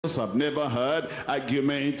I've never heard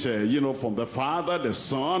argument, from the Father, the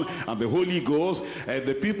Son, and the Holy Ghost.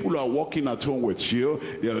 The people who are walking at home with you,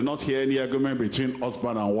 they will not hear any argument between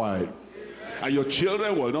husband and wife. And your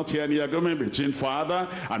children will not hear any argument between father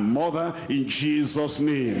and mother, in Jesus'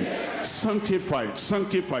 name. Sanctified,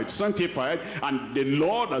 sanctified, sanctified. And the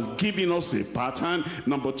Lord has given us a pattern.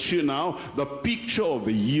 Number 2 now, the picture of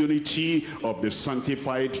the unity of the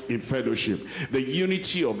sanctified in fellowship. The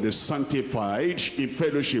unity of the sanctified in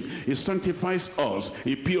fellowship. It sanctifies us,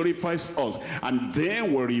 it purifies us, and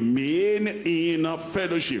then we remain in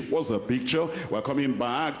fellowship. What's the picture? We're coming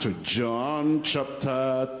back to John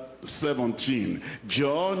chapter 17.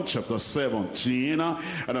 John chapter 17,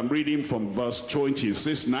 and I'm reading from verse 20. It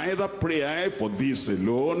says, neither pray I for this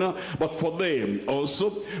alone, but for them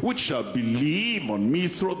also which shall believe on me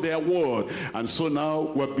through their word. And so now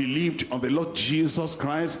we're believed on the Lord Jesus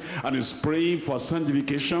Christ, and is praying for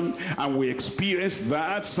sanctification, and we experience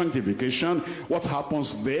that sanctification. What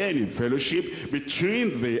happens then in fellowship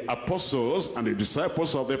between the apostles and the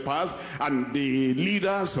disciples of the past, and the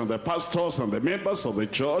leaders and the pastors and the members of the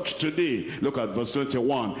church today? Look at verse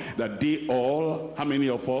 21. That they all, how many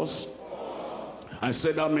of us? I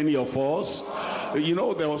said, how many of us?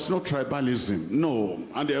 There was no tribalism, no.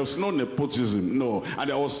 And there was no nepotism, no. And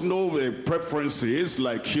there was no preferences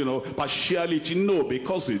like, partiality, no.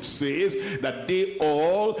 Because it says that they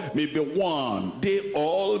all may be one. They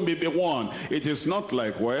all may be one. It is not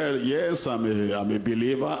like, well, yes, I'm a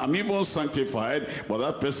believer. I'm even sanctified, but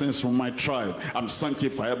that person is from my tribe. I'm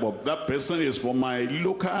sanctified, but that person is from my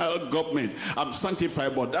local government. I'm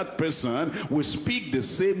sanctified, but that person will speak the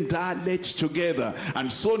same dialect together.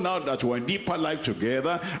 And so now that we're in deeper life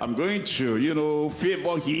together, I'm going to,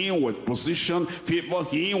 favor him with position, favor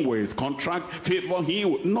him with contract, favor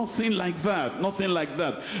him with nothing like that, nothing like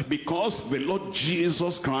that. Because the Lord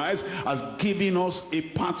Jesus Christ has given us a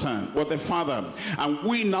pattern with the Father. And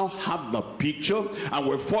we now have the picture, and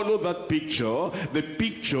we follow that picture, the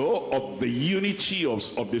picture of the unity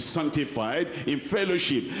of the sanctified in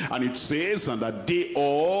fellowship. And it says, and that they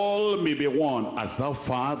all may be one, as thou,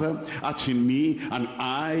 Father, art in me, and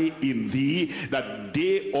I in thee, that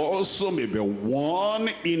they also may be one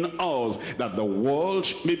in us, that the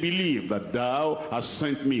world may believe that thou hast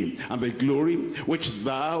sent me. And the glory which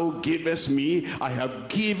thou gavest me, I have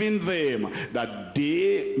given them, that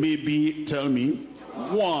they may be, tell me,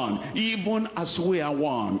 one, even as we are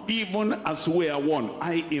one, even as we are one,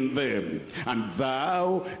 I in them, and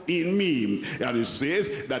thou in me. And it says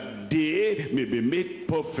that they may be made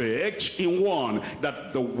perfect in one,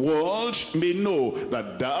 that the world may know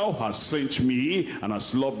that thou hast sent me, and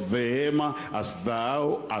hast loved them as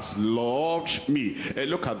thou hast loved me.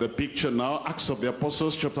 Look at the picture now. Acts of the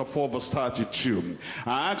Apostles chapter 4 verse 32.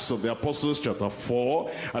 Acts of the Apostles chapter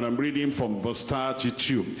 4, and I'm reading from verse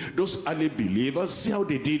 32. Those early believers, see how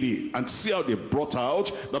they did it, and see how they brought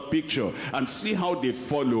out the picture, and see how they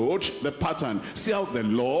followed the pattern, see how the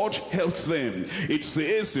Lord helped them. It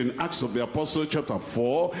says in Acts of the Apostles chapter 4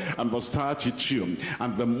 and verse 32,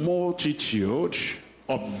 and the multitude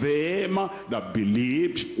of them that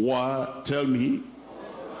believed were, tell me,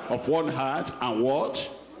 of one heart and what?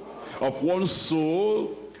 Of one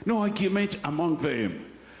soul. No argument among them,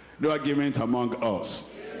 no argument among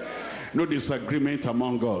us, no disagreement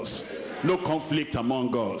among us, no conflict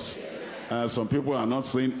among us. Some people are not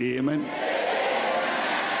saying amen.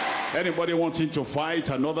 Anybody wanting to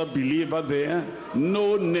fight another believer there?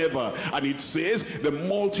 No, never. And it says the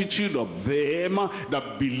multitude of them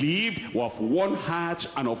that believed were of one heart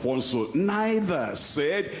and of one soul. Neither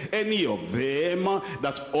said any of them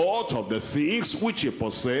that aught of the things which he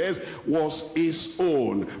possessed was his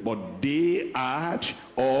own, but they had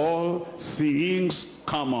all things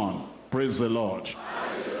common. Praise the Lord.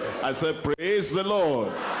 I said, praise the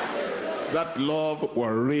Lord. That love will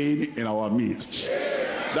reign in our midst.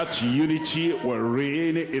 That unity will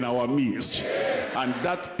reign in our midst. And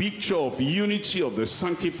that picture of unity of the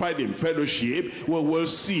sanctified in fellowship we will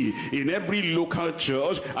see in every local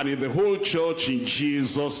church and in the whole church in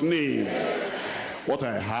Jesus' name. What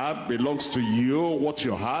I have belongs to you, what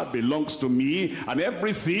you have belongs to me, and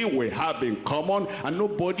everything we have in common, and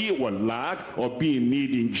nobody will lack or be in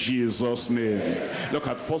need in Jesus' name. Look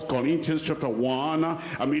at 1 Corinthians chapter 1,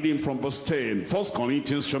 I'm reading from verse 10. 1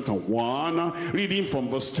 Corinthians chapter 1, reading from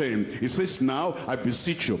verse 10. It says, now I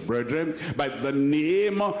beseech you, brethren, by the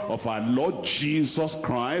name of our Lord Jesus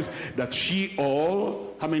Christ, that ye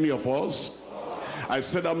all, how many of us? I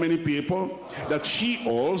said how many people? That ye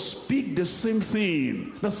all speak the same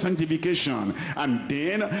thing. That's sanctification. And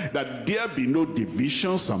then that there be no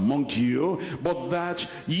divisions among you, but that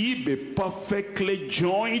ye be perfectly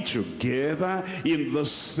joined together in the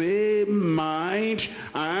same mind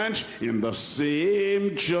and in the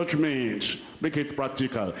same judgment. Make it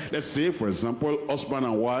practical. Let's say, for example, husband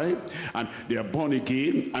and wife, and they are born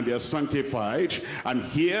again and they are sanctified. And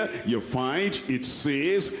here you find it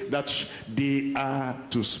says that they are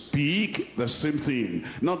to speak the same thing.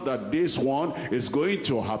 Not that this one is going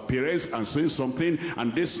to her parents and say something,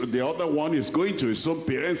 and the other one is going to his own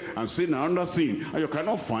parents and say another thing. And you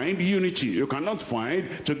cannot find unity. You cannot find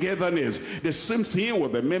togetherness. The same thing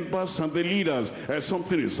with the members and the leaders.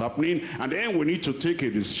 Something is happening, and then we need to take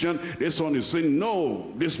a decision. This one is saying,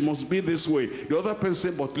 no, this must be this way. The other person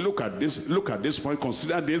saying, but look at this point,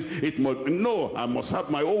 consider this. It must, no, I must have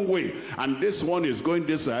my own way. And this one is going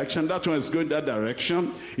this direction, that one is going that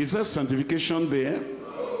direction. Is there sanctification there?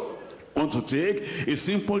 Want to take a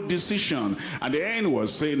simple decision, and then we'll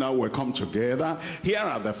say, now we'll come together. Here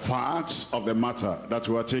are the facts of the matter that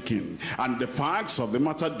we are taking, and the facts of the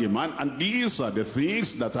matter demand, and these are the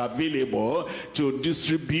things that are available to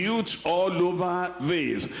distribute all over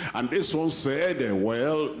this. And this one said,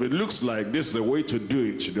 well, it looks like this is the way to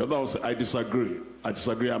do it. The other one said, I disagree.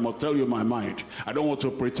 I must tell you my mind. I don't want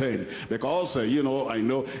to pretend, because you know, I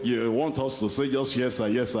know you want us to say just yes sir,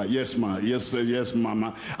 yes sir, yes ma, yes sir, yes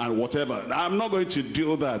mama, and whatever. I'm not going to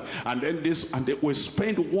do that. And then this, and then we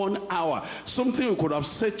spend 1 hour, something we could have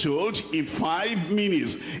settled in 5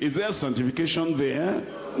 minutes. Is there sanctification there?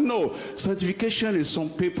 No. Sanctification is on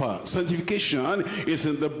paper. Sanctification is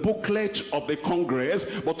in the booklet of the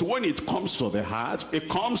Congress. But when it comes to the heart, it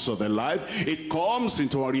comes to the life, it comes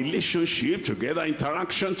into our relationship together,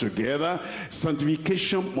 interaction together,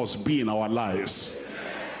 sanctification must be in our lives.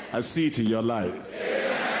 I see it in your life.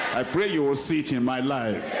 I pray you will see it in my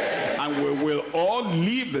life. And we will all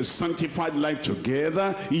live the sanctified life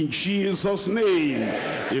together in Jesus' name.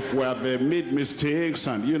 If we have made mistakes,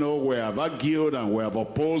 and you know, we have argued and we have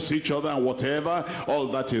opposed each other and whatever, all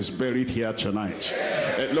that is buried here tonight.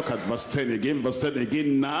 Look at verse 10 again. Verse 10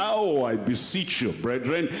 again. Now I beseech you,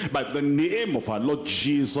 brethren, by the name of our Lord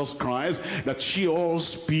Jesus Christ, that ye all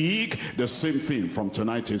speak the same thing. From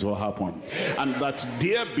tonight it will happen. And that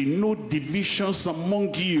there be no divisions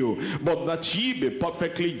among you, but that ye be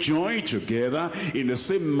perfectly joined together in the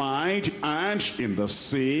same mind and in the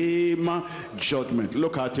same judgment.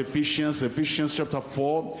 Look at Ephesians chapter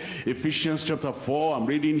 4. Ephesians chapter 4, I'm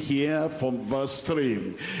reading here from verse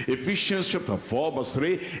 3. Ephesians chapter 4 verse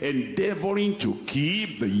 3, endeavoring to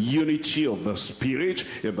keep the unity of the Spirit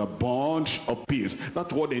in the bond of peace.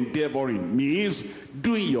 That word endeavoring means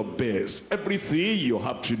doing your best. Everything you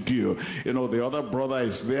have to do. You know, the other brother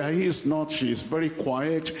is there, he's very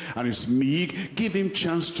quiet and he's meek. Give him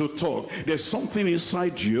chance to talk. There's something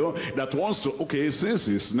inside you that wants to, okay, since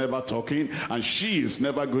he's never talking and she is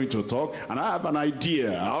never going to talk, and I have an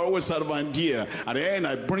idea, I always have an idea, and then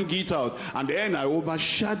I bring it out, and then I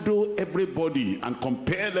overshadow everybody and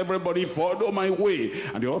compel everybody follow my way,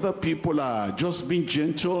 and the other people are just being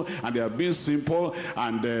gentle and they are being simple,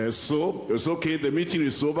 and so it's okay, the meeting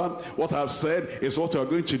is over, what I've said is what we're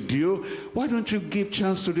going to do. Why don't you give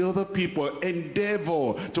chance to the other people?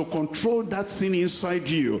 Endeavor to control that thing inside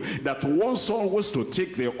you that wants always to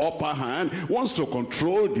take the upper hand, wants to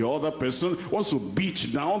control the other person, wants to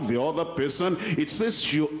beat down the other person. It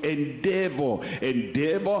says you endeavor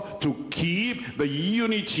to keep the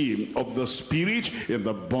unity of the Spirit in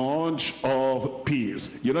the bond of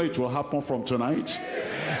peace. You know it will happen from tonight.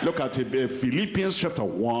 Look at Philippians chapter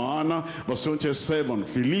 1 verse 27.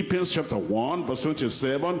 Philippians chapter 1 verse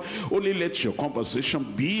 27. Only let your conversation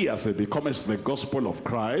be as it becomes the gospel of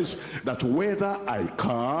Christ, that whether I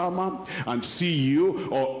come and see you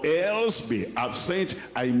or else be absent,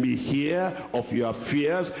 I may hear of your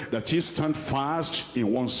affairs, that ye stand fast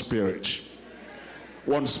in one spirit.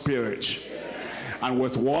 One spirit. And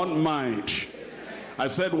with one mind. I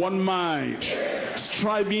said one mind.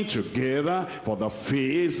 Striving together for the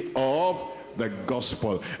faith of the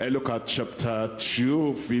gospel. And look at chapter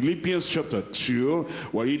 2, Philippians chapter 2,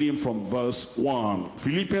 we're reading from verse 1.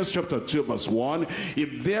 Philippians chapter 2 verse 1,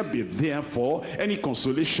 if there be therefore any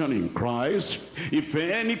consolation in Christ, if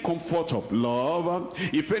any comfort of love,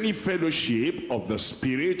 if any fellowship of the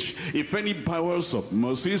Spirit, if any bowels of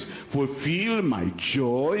mercies, fulfill my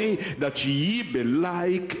joy, that ye be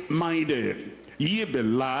like-minded. Ye be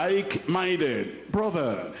like-minded.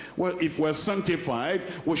 Brother, well, if we're sanctified,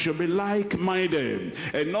 we should be like-minded.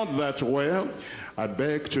 And not that, well, I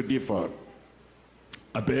beg to differ.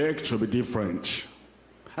 I beg to be different.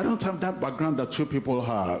 I don't have that background that you people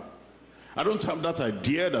have. I don't have that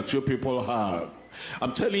idea that you people have.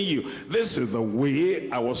 I'm telling you, this is the way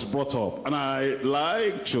I was brought up. And I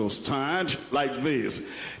like to stand like this.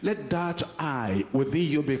 Let that I within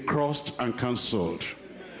you be crossed and cancelled,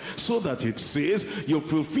 so that it says you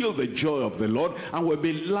fulfill the joy of the Lord and will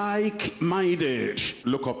be like-minded.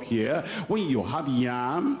 Look up here. When you have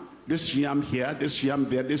yam, this yam here, this yam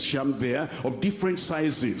there, this yam there, of different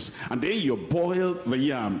sizes, and then you boil the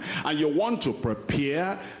yam and you want to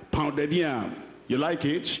prepare pounded yam. You like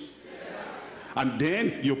it? Yes. And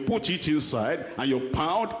then you put it inside and you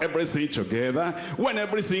pound everything together. When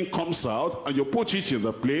everything comes out and you put it in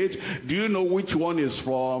the plate, do you know which one is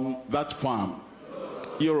from that farm?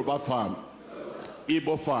 Yoruba farm,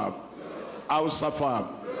 Igbo farm, Hausa farm,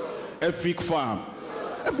 Efik farm.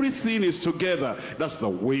 Everything is together. That's the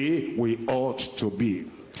way we ought to be.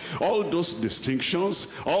 All those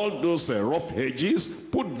distinctions, all those rough edges,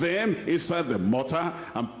 put them inside the mortar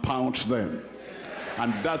and pound them.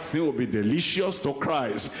 And that thing will be delicious to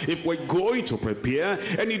Christ. If we're going to prepare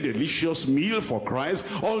any delicious meal for Christ,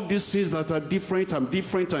 all these things that are different, I'm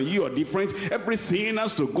different and you are different, everything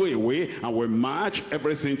has to go away and we match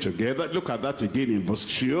everything together. Look at that again in verse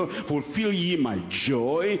 2. Fulfill ye my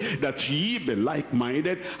joy, that ye be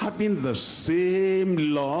like-minded, having the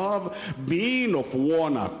same love, being of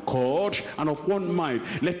one accord and of one mind.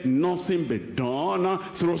 Let nothing be done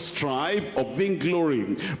through strife or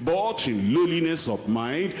vainglory, but in lowliness of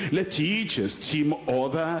mind, let each esteem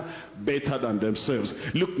other better than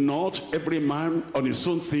themselves. Look not every man on his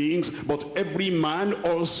own things, but every man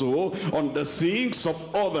also on the things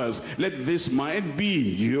of others. Let this mind be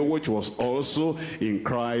you, which was also in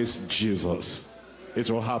Christ Jesus. It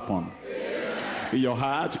will happen. In your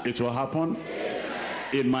heart, it will happen.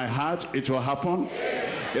 In my heart, it will happen.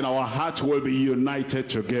 In our heart will be united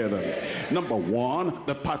together. Number one,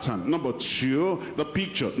 the pattern. Number two, the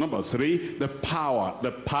picture. Number three, the power.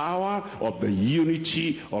 The power of the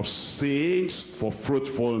unity of saints for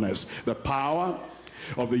fruitfulness. The power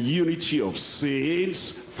of the unity of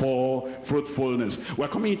saints for fruitfulness. We're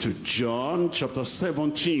coming to John chapter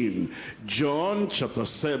 17. John chapter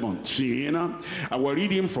 17, and we're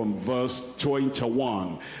reading from verse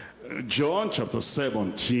 21. John chapter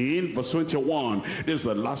 17 verse 21. This is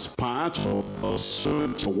the last part of verse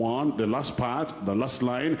 21, the last part, the last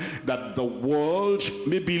line. That the world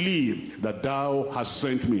may believe that thou hast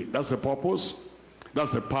sent me. That's the purpose,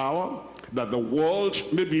 that's the power. That the world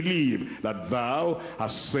may believe that thou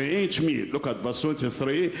hast sent me. Look at verse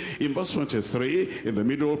 23. In verse 23, in the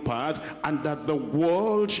middle part, and that the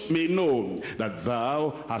world may know that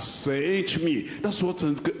thou hast sent me. That's what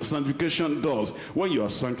sanctification does. When you are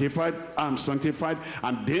sanctified, I'm sanctified,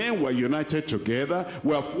 and then we're united together,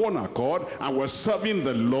 we have one accord, and we're serving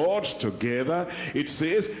the Lord together. It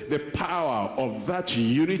says the power of that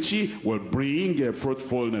unity will bring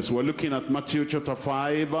fruitfulness. We're looking at Matthew chapter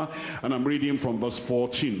 5, and I'm reading from verse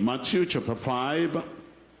 14. Matthew chapter 5,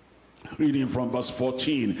 reading from verse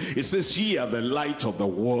 14. It says, ye are the light of the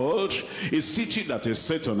world. A city that is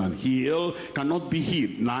set on an hill cannot be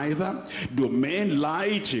hid. Neither do men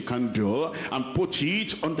light a candle and put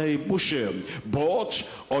it under a bushel, but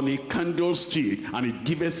on a candlestick, and it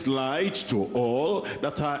giveth light to all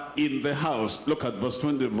that are in the house. Look at verse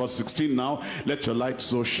 20, verse 16 now. Let your light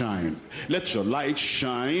so shine. Let your light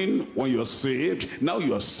shine when you're saved. Now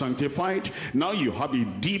you are sanctified. Now you have a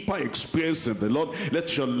deeper experience in the Lord.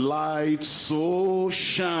 Let your light so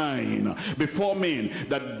shine before men,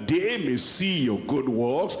 that they may see your good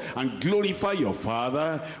works and glorify your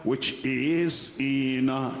Father which is in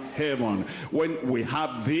heaven. When we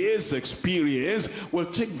have this experience, we'll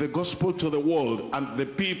take the gospel to the world, and the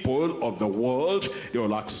people of the world, they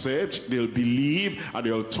will accept, they'll believe, and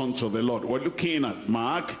they'll turn to the Lord. We're looking at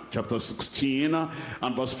Mark chapter 16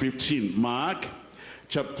 and verse 15. Mark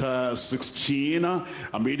chapter 16,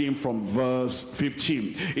 I'm reading from verse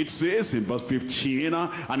 15. It says in verse 15,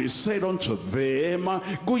 and he said unto them,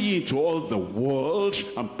 go ye into all the world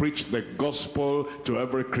and preach the gospel to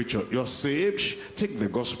every creature. You're saved, take the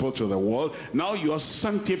gospel to the world. Now you are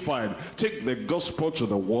sanctified, take the gospel to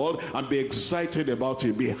the world and be excited about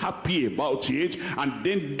it, be happy about it, and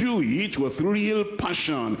then do it with real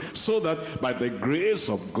passion, so that by the grace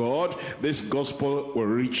of God, this gospel will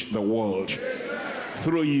reach the world.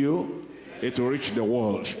 Through you, it will reach the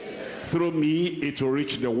world. Through me, it will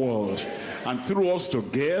reach the world. and through us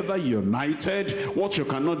together, united. What you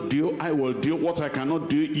cannot do, I will do. What I cannot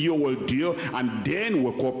do, you will do. And then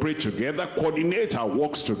we'll cooperate together, coordinate our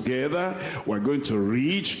works together. We're going to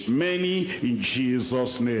reach many in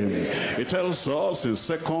Jesus' name. It tells us in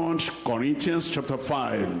 2 Corinthians chapter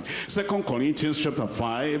 5. 2 Corinthians chapter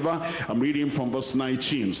 5, I'm reading from verse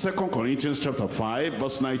 19. 2 Corinthians chapter 5,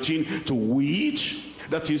 verse 19, to which,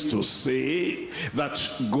 that is to say, that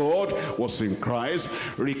God was in Christ,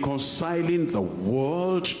 reconciling the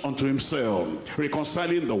world unto himself.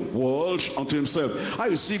 Reconciling the world unto himself. How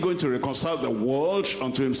is he going to reconcile the world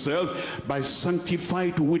unto himself? By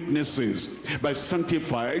sanctified witnesses, by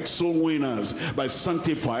sanctified soul winners, by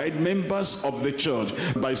sanctified members of the church,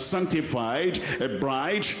 by sanctified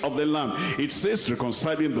bride of the Lamb. It says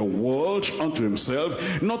reconciling the world unto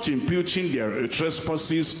himself, not imputing their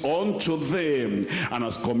trespasses unto them, and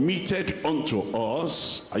has committed unto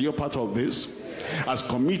us, are you part of this? Has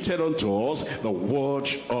committed unto us the word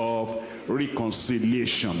of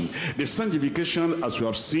reconciliation. The sanctification, as we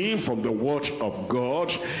have seen from the word of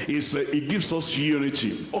God, is it gives us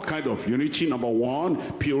unity. What kind of unity? Number one,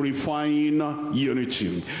 purifying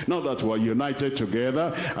unity. Not that we're united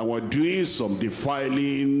together and we're doing some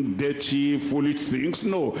defiling, dirty, foolish things.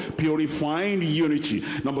 No, purifying unity.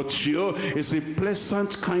 Number two is a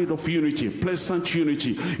pleasant kind of unity. Pleasant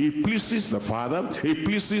unity. It pleases the Father, it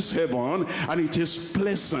pleases heaven, and it is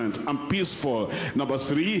pleasant and peaceful. Number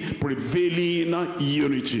three, prevailing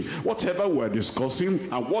unity. Whatever we're discussing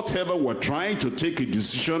and whatever we're trying to take a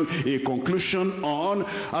decision, a conclusion on,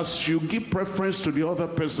 as you give preference to the other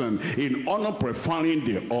person in honor preferring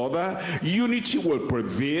the other, unity will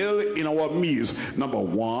prevail in our midst. Number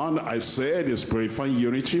one, I said, is purifying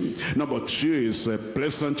unity. Number two is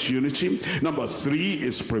pleasant unity. Number three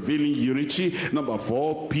is prevailing unity. Number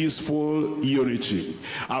four, peaceful unity.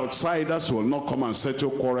 Outsiders will not come and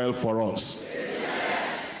settle quarrel for us.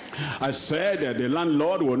 I said that the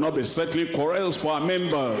landlord will not be settling quarrels for our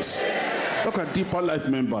members. Look at Deeper Life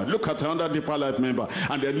member. Look at another Deeper Life member.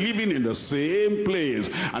 And they're living in the same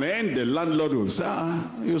place. And then the landlord will say,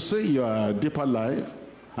 you say you are Deeper Life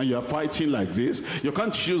and you are fighting like this. You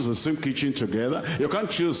can't choose the same kitchen together. You can't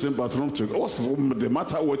choose the same bathroom together. What's the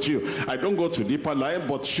matter with you? I don't go to Deeper Life,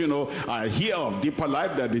 but you know, I hear of Deeper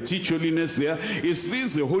Life that they teach holiness there. Is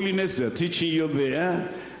this the holiness they're teaching you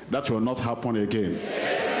there? That will not happen again.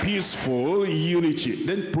 Peaceful unity,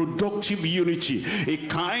 then productive unity, a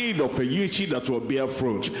kind of a unity that will bear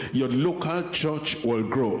fruit. Your local church will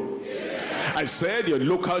grow. I said your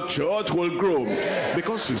local church will grow,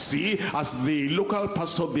 because you see, as the local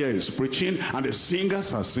pastor there is preaching and the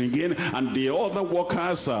singers are singing and the other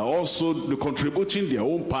workers are also contributing their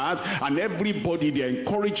own part, and everybody, they're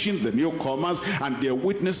encouraging the newcomers and they're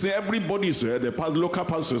witnessing. Everybody's there. The local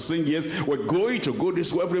pastor is saying, yes, we're going to go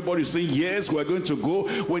this way. Everybody's saying, yes, we're going to go.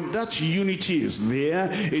 When that unity is there,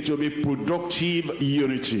 it will be productive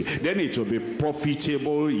unity. Then it will be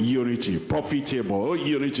profitable unity. Profitable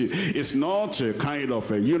unity. It's not a kind of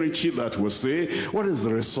a unity that will say, what is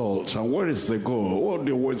the result and where is the goal? What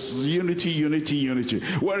the words unity, unity, unity.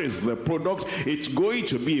 Where is the product? It's going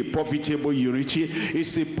to be a profitable unity.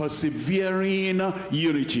 It's a persevering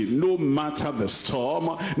unity. No matter the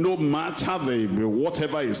storm, no matter the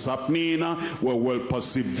whatever is happening, we will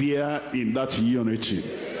persevere in that unity.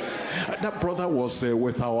 That brother was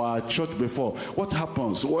with our church before. What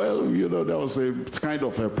happens? Well, you know, there was a kind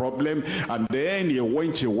of a problem, and then he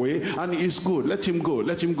went away, and it's good. Let him go,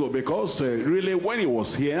 because really when he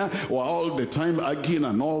was here, well, all the time arguing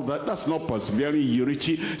and all that, that's not persevering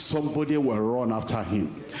unity. Somebody will run after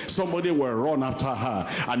him. Somebody will run after her,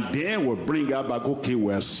 and then we'll bring her back. Okay,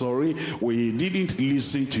 we're sorry. We didn't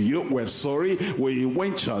listen to you. We're sorry. We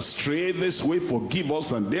went astray this way. Forgive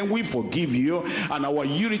us, and then we forgive you, and our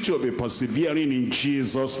unity will be persevering in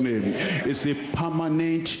Jesus' name. It's a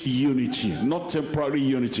permanent unity, not temporary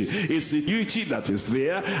unity. It's a unity that is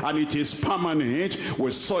there and it is permanent.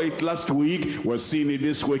 We saw it last week, we're seeing it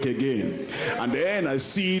this week again, and then I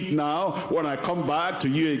see it now. When I come back to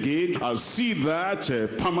you again, I'll see that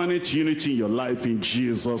permanent unity in your life in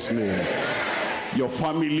Jesus' name. Your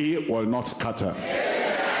family will not scatter.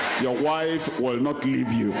 Your wife will not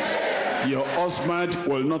leave you. Your husband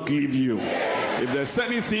will not leave you. If there's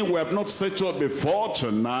anything we have not settled before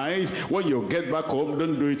tonight, when you get back home,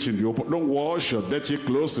 don't do it in the open. Don't wash your dirty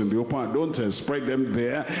clothes in the open. Don't spread them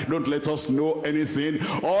there. Don't let us know anything.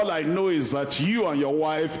 All I know is that you and your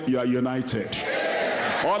wife, you are united.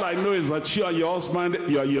 All I know is that you and your husband,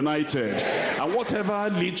 you are united. And whatever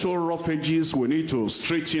little rough edges we need to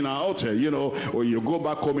straighten out, when you go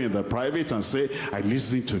back home in the private and say, I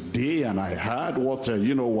listened today and I heard what,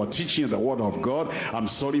 we're teaching the word of God. I'm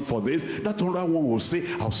sorry for this. That other one will say,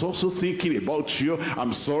 I was also thinking about you.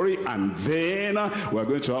 I'm sorry. And then we're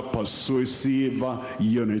going to have persuasive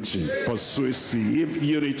unity. Persuasive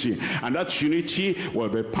unity. And that unity will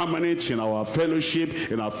be permanent in our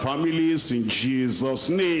fellowship, in our families, in Jesus'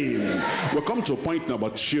 name. We'll come to point number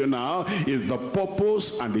 2 now, is the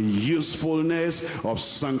purpose and the usefulness of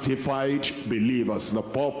sanctified believers. The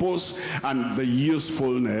purpose and the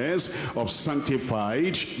usefulness of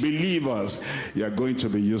sanctified believers. You are going to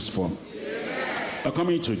be useful. We're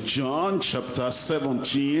coming to John chapter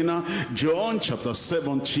 17. John chapter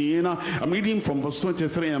 17. I'm reading from verse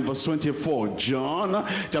 23 and verse 24. John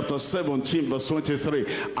chapter 17 verse 23.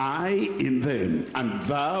 I in them and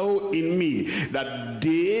thou in me, that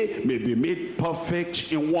they may be made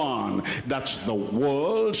perfect in one, that the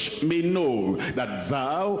world may know that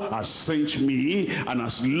thou hast sent me and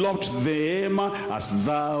hast loved them as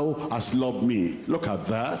thou hast loved me. Look at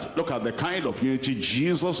that. Look at the kind of unity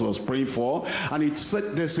Jesus was praying for. And it said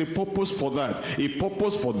there's a purpose for that, a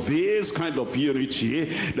purpose for this kind of unity,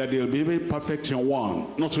 that they'll be made perfect in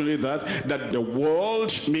one. Not only that, that the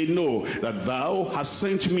world may know that thou hast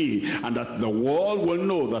sent me, and that the world will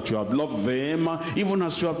know that you have loved them even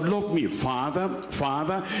as you have loved me. Father,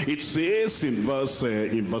 it says in verse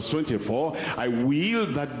 24, I will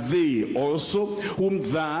that they also whom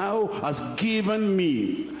thou hast given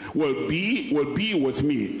me will be with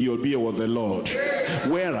me. You'll be with the Lord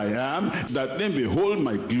where I am, that then behold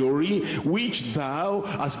my glory which thou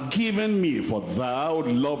hast given me, for thou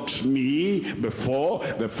loved me before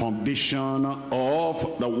the foundation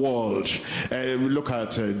of the world. Look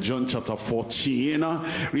at John chapter 14,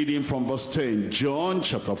 reading from verse 10. John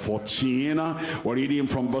chapter 14, we're reading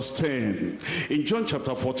from verse 10. In John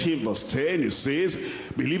chapter 14 verse 10 it says,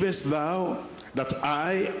 believest thou that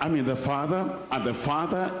I am in the Father, and the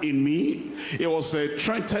Father in me? He was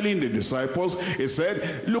telling the disciples, he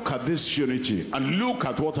said, look at this unity, and look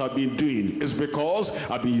at what I've been doing. It's because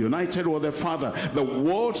I've been united with the Father. The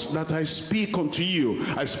words that I speak unto you,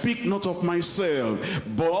 I speak not of myself,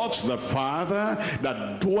 but the Father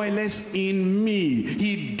that dwelleth in me,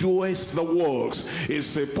 he doeth the works.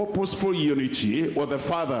 It's a purposeful unity with the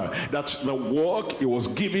Father, that the work he was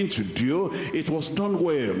given to do, it was done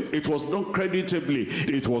well, it was done creditably,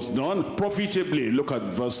 it was done profitably. Look at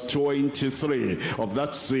verse 23 of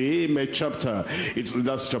that same chapter.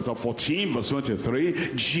 That's chapter 14 verse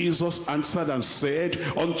 23. Jesus answered and said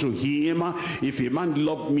unto him, if a man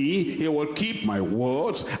love me, he will keep my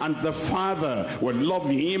words, and the Father will love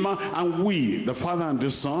him, and we, the Father and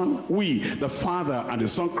the Son, we, the Father and the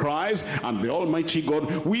Son Christ and the Almighty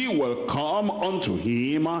God, we will come unto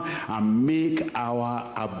him and make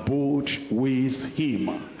our abode with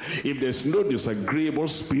him. If there's no disagreeable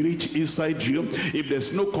spirit inside you, if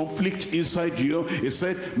there's no conflict inside you, he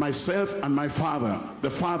said, myself and my Father, the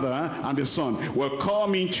Father and the Son, will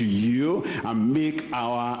come into you and make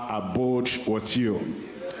our abode with you.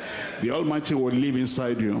 The Almighty will live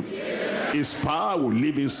inside you. His power will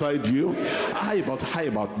live inside you. How about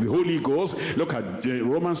the Holy Ghost? Look at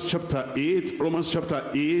Romans chapter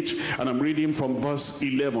 8, and I'm reading from verse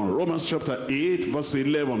 11. Romans chapter 8 verse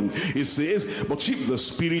 11. It says, but if the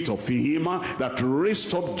spirit of him that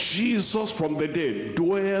raised up Jesus from the dead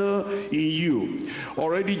dwell in you.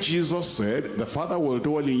 Already Jesus said the Father will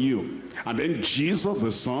dwell in you, and then Jesus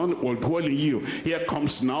the Son will dwell in you. Here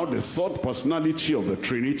comes now the third personality of the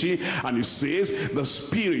Trinity, and it says the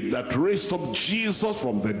spirit that raised up Jesus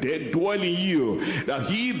from the dead dwell in you, that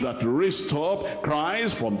he that raised up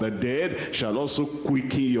Christ from the dead shall also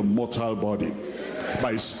quicken your mortal body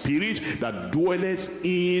by spirit that dwelleth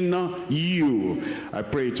in you. I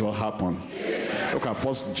pray it will happen. Look at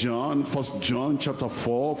 1 John chapter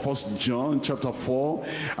 4, 1 John chapter 4,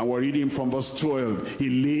 and we're reading from verse 12. He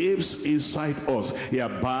lives inside us. He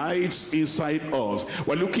abides inside us.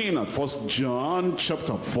 We're looking at 1 John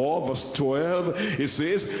chapter 4, verse 12. It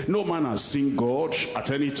says, no man has seen God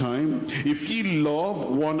at any time. If ye love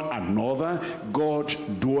one another, God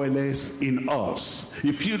dwelleth in us.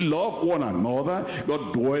 If you love one another,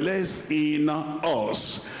 God dwelleth in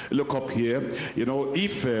us. Look up here. You know,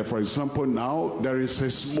 if, for example, now there is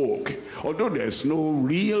a smoke, although there's no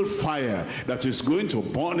real fire that is going to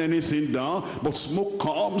burn anything down, but smoke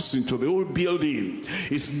comes into the whole building.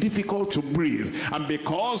 It's difficult to breathe. And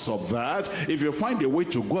because of that, if you find a way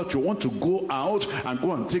to go out, you want to go out and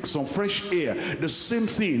go and take some fresh air. The same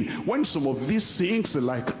thing, when some of these things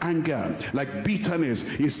like anger, like bitterness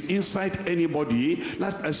is inside anybody,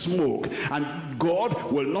 like a smoke, and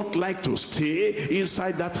God will not like to stay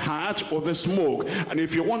inside that heart or the smoke. And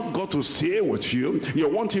if you want God to stay with you, you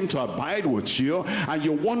want him to abide with you, and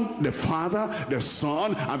you want the Father, the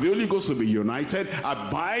Son, and the Holy Ghost to be united,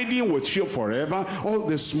 abiding with you forever, all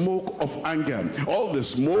the smoke of anger, all the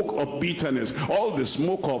smoke of bitterness, all the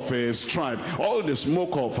smoke of strife, all the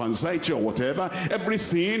smoke of anxiety or whatever,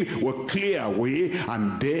 everything will clear away,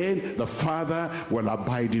 and then the Father will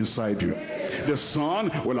abide inside you. The Son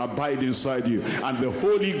will abide inside you, and the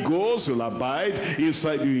Holy Ghost will abide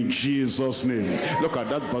inside you in Jesus' name. Look at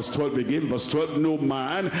that verse 12 again. Verse 12, no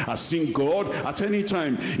man has seen God at any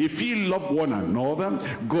time. If ye love one another,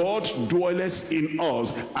 God dwelleth in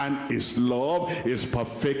us, and his love is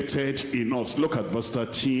perfected in us. Look at verse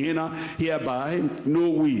 13. Hereby know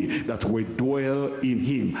we that we dwell in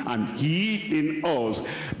him, and he in us,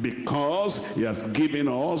 because he hath given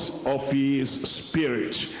us of his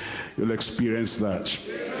Spirit. You'll experience that.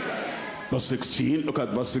 Verse 16, look at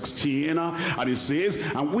verse 16, and it says,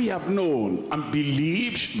 and we have known and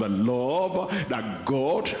believed the love that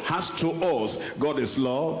God has to us. God is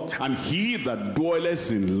love, and he that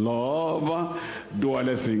dwelleth in love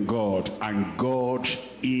dwelleth in God, and God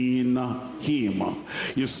in him.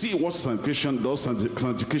 You see what sanctification does?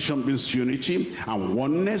 Sanctification means unity and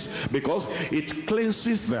oneness, because it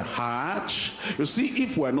cleanses the heart. You see,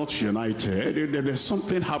 if we're not united, there's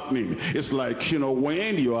something happening. It's like, you know,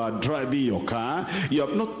 when you are driving your car, you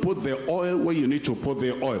have not put the oil where you need to put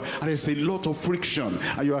the oil, and there's a lot of friction,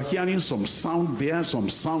 and you are hearing some sound there, some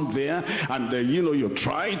sound there, and you know, you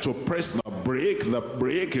try to press the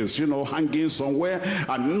brake is, you know, hanging somewhere,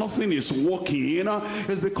 and nothing is working. You know,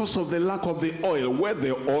 it's because of the lack of the oil where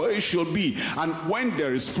the oil should be. And when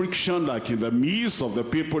there is friction, like in the midst of the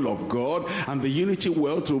people of God, and the unity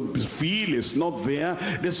well to feel is not there,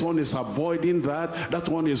 this one is avoiding that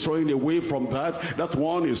one is running away from that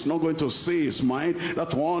one is not going to say his mind,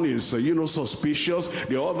 that one is you know, suspicious,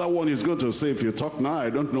 the other one is going to say, if you talk now, I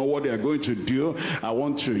don't know what they are going to do. I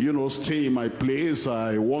want to, you know, stay in my place.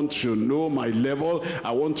 I want to know my level.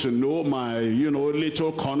 I want to know my, you know,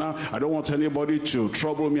 little corner. I don't want anybody to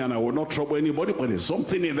trouble me, and I will not trouble anybody. But there's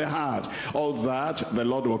something in the heart. All that the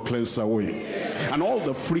Lord will cleanse away, and all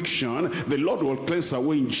the friction the Lord will cleanse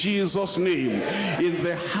away in Jesus' name. In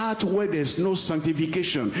the heart where there's no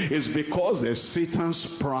sanctification, is because there's Satan's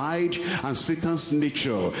pride and Satan's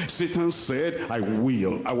nature. Satan said, I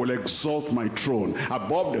will exalt my throne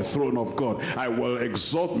above the throne of God. I will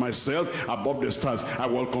exalt myself above the stars. I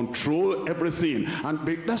will control everything. And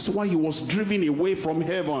that's why he was driven away from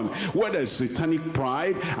heaven. Where there's satanic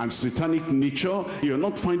pride and satanic nature, you'll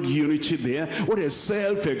not find unity there. Where there's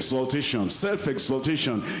self-exaltation,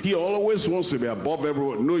 he always wants to be above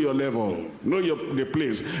everyone. Know your level, know the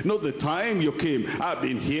place, know the time you came. I've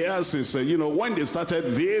been here since you know, when they started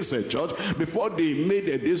this church, before they made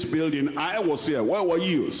this building, I was here. Where were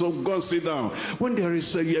you? So go and sit down. When there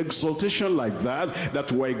is an exaltation like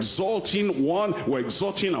that we're exalting one, we're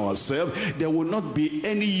exalting ourselves, there will not be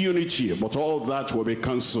any unity, but all that will be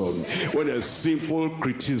cancelled. When there's sinful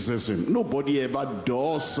criticism, nobody ever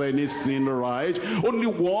does anything right. Only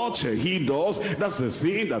what he does, that's the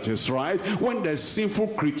thing that is right. When there's sinful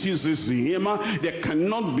criticism, there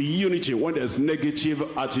cannot be unity. When there's negative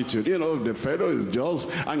attitude, you know, the fellow is just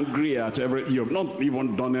angry at you have not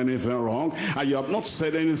even done anything wrong, and you have not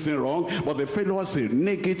said anything wrong, but the fellow has a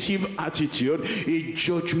negative attitude, a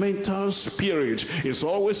judgmental spirit. Is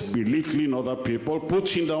always belittling other people,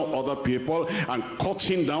 putting down other people, and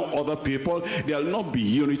cutting down other people. There'll not be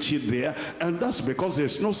unity there, and that's because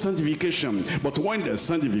there's no sanctification. But when there's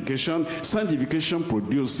sanctification, sanctification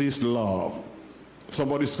produces love.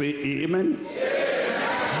 Somebody say amen.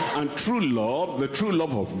 And true love, the true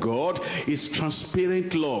love of God, is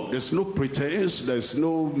transparent love. There's no pretense, there's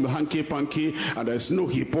no hanky-panky, and there's no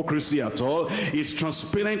hypocrisy at all. It's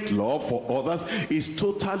transparent love for others. It's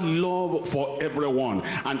total love for everyone.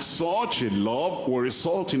 And such a love will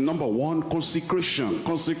result in, number one, consecration.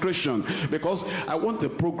 Consecration. Because I want the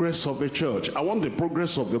progress of the church. I want the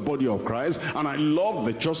progress of the body of Christ. And I love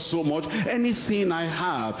the church so much. Anything I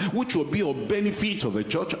have which will be of benefit to the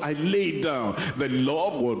church, I lay it down. The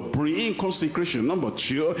love will bring consecration. Number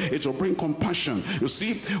two, it will bring compassion. You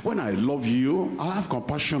see, when I love you, I'll have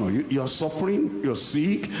compassion on you. You're suffering, you're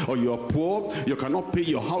sick, or you're poor, you cannot pay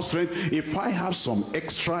your house rent. If I have some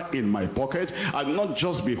extra in my pocket, I'll not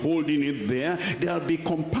just be holding it there. There'll be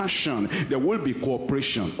compassion. There will be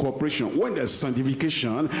cooperation. When there's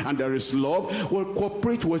sanctification and there is love, we'll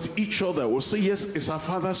cooperate with each other. We'll say, yes, it's our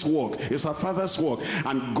Father's work. It's our Father's work.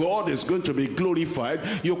 And God is going to be glorified.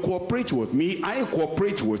 You cooperate with me, I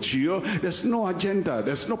cooperate with you. There's no agenda.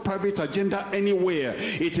 There's no private agenda anywhere.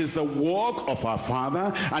 It is the work of our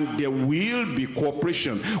Father, and there will be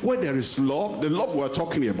cooperation. Where there is love, the love we're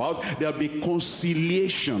talking about, there'll be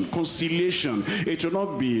conciliation. It will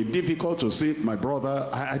not be difficult to say, my brother,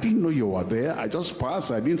 I didn't know you were there. I just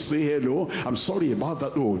passed. I didn't say hello. I'm sorry about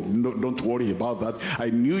that. Oh, no, don't worry about that. I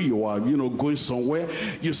knew you were, going somewhere.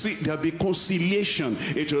 You see, there'll be conciliation.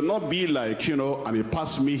 It will not be like, and he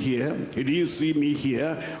passed me here. He didn't see me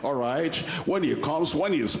here. All right. When he comes,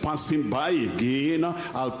 when he's passing by again,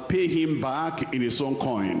 I'll pay him back in his own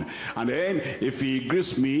coin. And then if he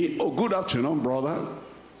greets me, oh, good afternoon, brother.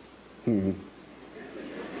 You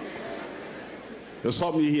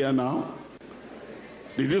saw me here now?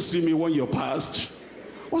 Did you see me when you passed?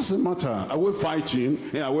 What's the matter? Are we fighting?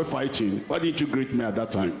 Yeah, we're fighting. Why didn't you greet me at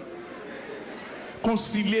that time?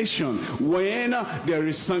 Conciliation. When there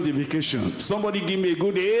is sanctification. Somebody give me a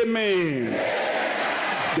good amen.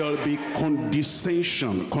 There will be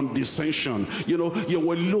condescension. You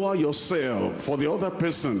will lower yourself for the other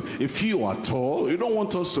person. If you are tall, you don't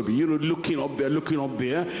want us to be, looking up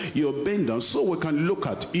there. You bend down so we can look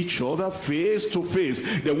at each other face to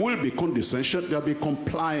face. There will be condescension. There will be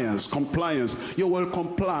compliance. You will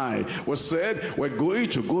comply. We said, we're going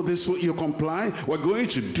to go this way. You comply. We're going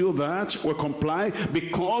to do that. We comply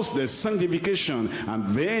because there's sanctification. And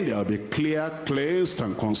then there will be clear, cleansed,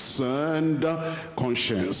 and concerned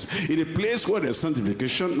conscience. In a place where there's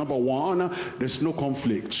sanctification, number one, there's no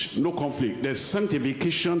conflict. There's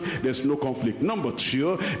sanctification, there's no conflict. Number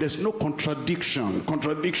two, there's no contradiction.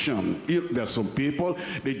 There's some people,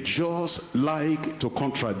 they just like to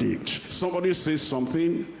contradict. Somebody says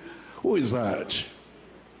something, who is that?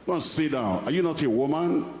 Go and sit down. Are you not a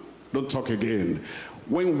woman? Don't talk again.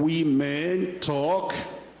 When we men talk,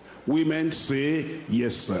 women say,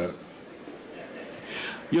 yes, sir.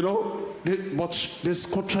 But there's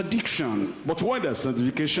contradiction. But when there's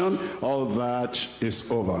sanctification, all that is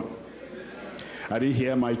over. Are you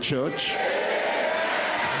here, my church?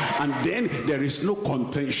 And then there is no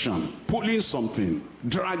contention, pulling something,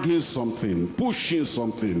 dragging something, pushing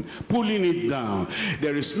something, pulling it down.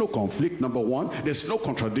 There is no conflict, number one. There's no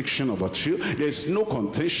contradiction, number two. There's no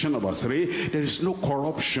contention, number three. There is no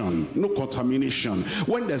corruption, no contamination.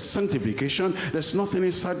 When there's sanctification, there's nothing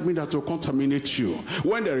inside me that will contaminate you.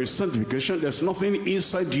 When there is sanctification, there's nothing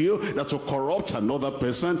inside you that will corrupt another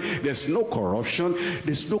person. There's no corruption.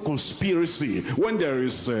 There's no conspiracy. When there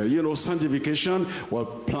is, sanctification, we'll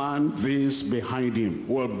plan this behind him.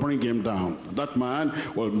 We'll bring him down. That man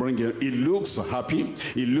will bring him. He looks happy.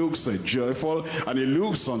 He looks joyful. And he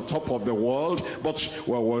looks on top of the world. But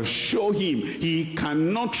we'll show him he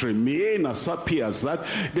cannot remain as happy as that.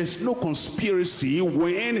 There's no conspiracy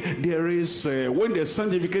when there's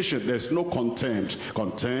sanctification. There's no contempt.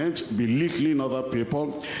 Contempt, belittling other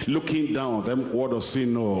people, looking down on them. What does he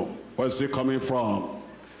know? Where's he coming from?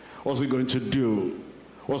 What's he going to do?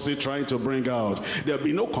 What's he trying to bring out? There'll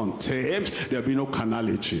be no contempt. There'll be no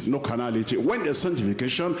carnality. When there's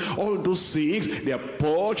sanctification, all those things, they are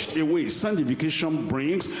purged away. Sanctification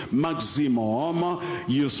brings maximum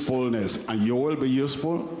usefulness. And you will be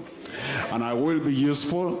useful. And I will be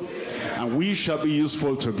useful. And we shall be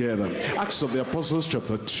useful together. Acts of the Apostles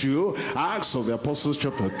chapter 2. Acts of the Apostles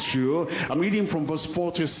chapter 2. I'm reading from verse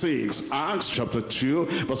 46. Acts chapter 2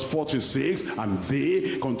 verse 46. And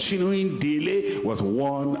they continuing daily with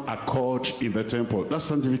one accord in the temple. That's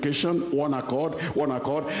sanctification. One accord.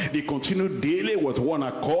 They continued daily with one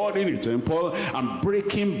accord in the temple and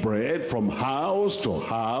breaking bread from house to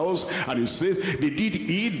house. And it says they did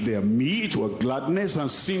eat their meat with gladness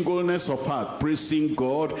and singleness of heart, praising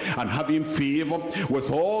God and having favor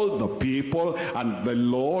with all the people, and the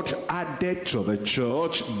Lord added to the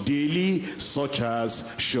church daily such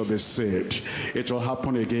as should be saved. It will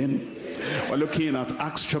happen again. We're looking at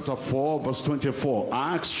Acts chapter 4, verse 24.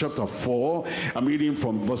 Acts chapter 4, I'm reading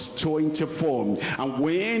from verse 24. And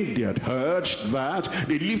when they had heard that,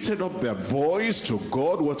 they lifted up their voice to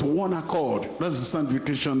God with one accord. That's the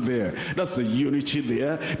sanctification there. That's the unity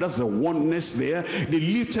there. That's the oneness there. They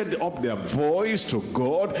lifted up their voice to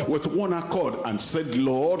God with one accord and said,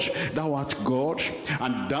 Lord, thou art God,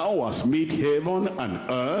 and thou hast made heaven and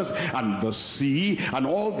earth and the sea and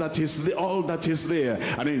all that is there.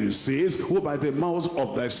 And then it says, who by the mouth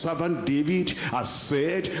of thy servant David has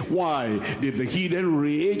said, why did the heathen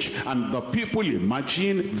rage and the people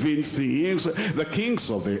imagine vain things? The kings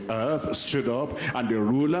of the earth stood up, and the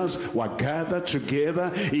rulers were gathered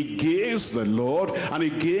together against the Lord and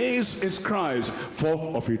against his Christ. For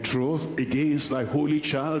of a truth, against thy holy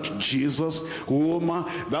child Jesus, whom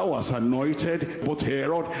thou hast anointed, both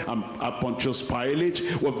Herod and Pontius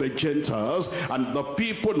Pilate with the Gentiles and the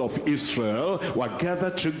people of Israel were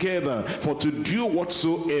gathered together for to do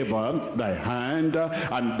whatsoever thy hand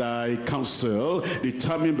and thy counsel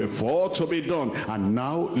determined before to be done. And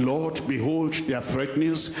now, Lord, behold their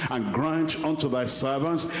threatenings, and grant unto thy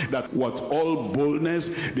servants that with all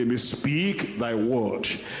boldness they may speak thy word,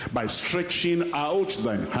 by stretching out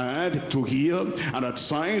thine hand to heal, and that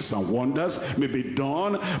signs and wonders may be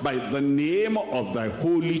done by the name of thy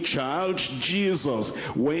holy child Jesus.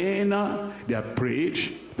 When they had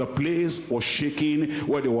prayed, the place was shaking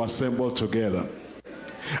where they were assembled together,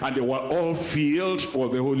 and they were all filled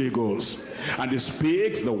with the Holy Ghost, and they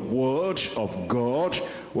spake the word of God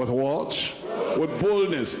with what? With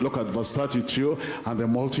boldness. Look at verse 32. And the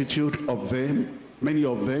multitude of them, many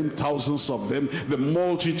of them, thousands of them, the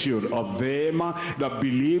multitude of them that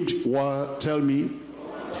believed were, tell me,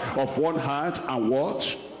 of one heart and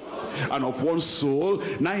what? And of one soul.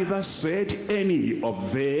 Neither said any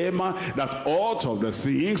of them that aught of the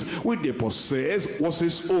things which they possessed was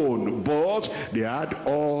his own, but they had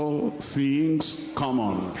all things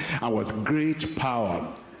common, and with great power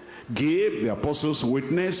gave the apostles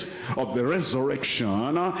witness of the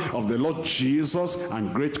resurrection of the Lord Jesus,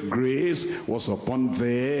 and great grace was upon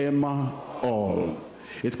them all.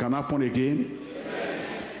 It can happen again.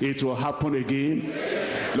 It will happen again.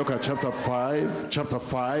 Look at chapter 5. Chapter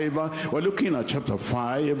 5. We're looking at chapter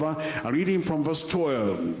 5 and reading from verse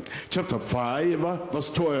 12. Chapter 5,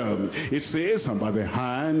 verse 12. It says, and by the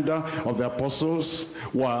hand of the apostles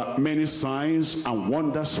were many signs and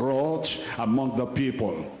wonders wrought among the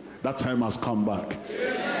people. That time has come back.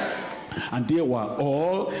 And they were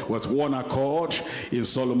all with one accord in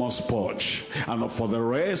Solomon's porch. And for the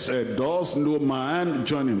rest, does no man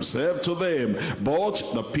join himself to them, but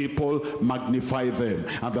the people magnify them.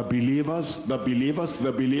 And the believers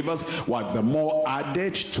were the more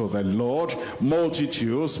added to the Lord,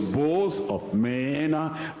 multitudes both of men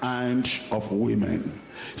and of women.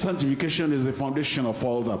 Sanctification is the foundation of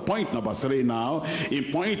all that. Point number 3 now.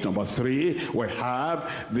 In point number 3, we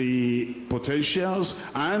have the potentials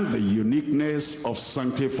and the uniqueness of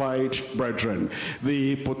sanctified brethren.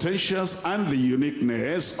 The potentials and the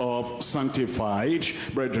uniqueness of sanctified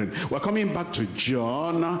brethren. We're coming back to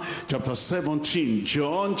John chapter 17.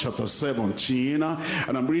 John chapter 17,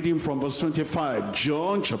 and I'm reading from verse 25.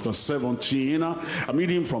 John chapter 17, I'm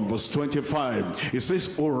reading from verse 25. It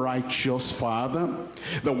says, O righteous Father,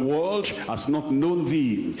 the world has not known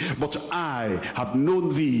thee, but I have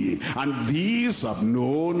known thee, and these have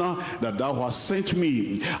known that thou hast sent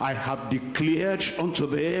me. I have declared unto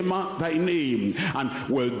them thy name, and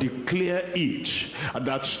will declare it,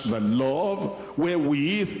 that the love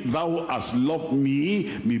wherewith thou hast loved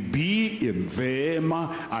me may be in them,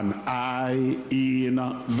 and I in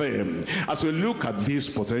them. As we look at these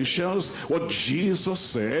potentials, what Jesus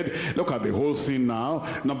said, look at the whole thing now.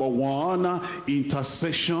 Number 1, intercession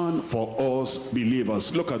for us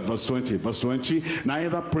believers. Look at verse 20. Verse 20,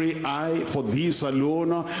 neither pray I for these alone,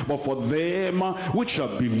 but for them which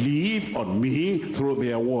shall believe on me through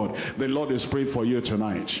their word. The Lord is praying for you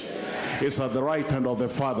tonight. It's at the right hand of the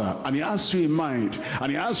Father, and he has you in mind,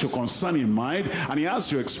 and he has your concern in mind, and he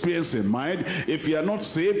has your experience in mind. If you are not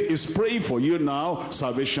saved, he's praying for you now.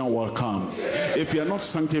 Salvation will come. If you are not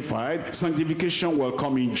sanctified, sanctification will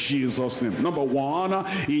come in Jesus' name. Number 1,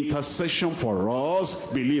 intercession for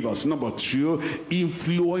us believers. Number 2,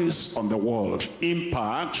 influence on the world,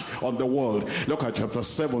 impact on the world. Look at chapter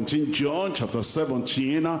 17, John chapter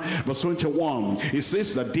 17, verse 21. It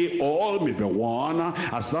says that they all may be one,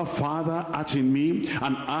 as thou, Father, art in me,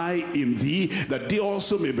 and I in thee, that they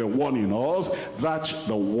also may be one in us, that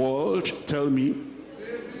the world, tell me,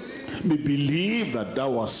 may believe that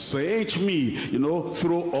thou hast sent me. You know,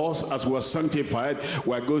 through us, as we are sanctified,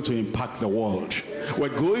 we are going to impact the world. We're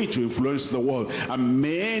going to influence the world. And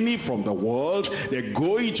many from the world, they're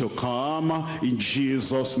going to come in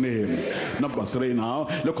Jesus' name. Number 3 now,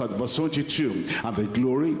 look at verse 22. And the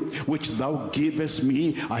glory which thou gavest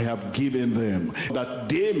me, I have given them, that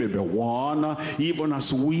they may be one, even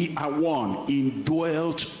as we are one,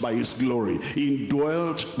 indwelt by his glory.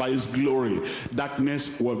 Indwelt by his glory.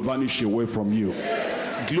 Darkness will vanish away from you.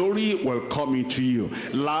 Glory will come into you.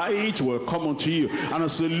 Light will come unto you. And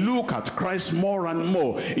as you look at Christ more and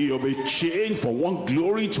more, you'll be changed from one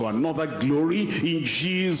glory to another glory in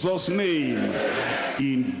Jesus' name.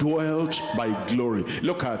 Indwelt by glory.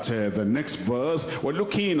 Look at the next verse. We're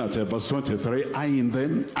looking at verse 23. I in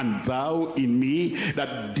them, and thou in me,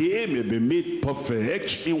 that they may be made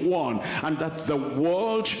perfect in one, and that the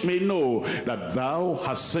world may know that thou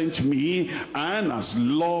hast sent me, and hast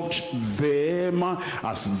loved them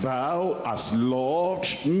as thou hast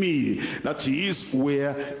loved me. That is,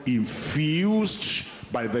 we're infused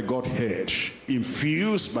by the Godhead.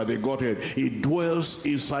 Infused by the Godhead. He dwells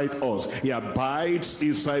inside us. He abides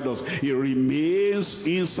inside us. He remains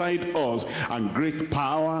inside us. And great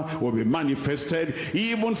power will be manifested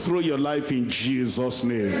even through your life in Jesus'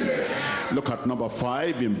 name. Look at number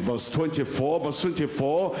 5 in verse 24. Verse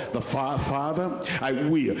 24, the Father, I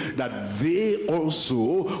will that they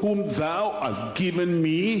also whom thou hast given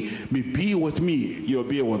me may be with me. You'll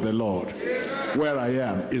be with the Lord. Where I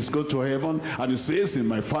am is go to heaven, and it says in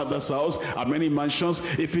my Father's house are many mansions.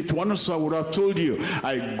 If it weren't so, I would have told you.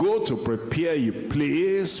 I go to prepare a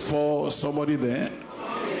place for somebody there.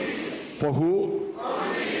 For who?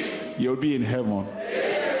 You'll be in heaven.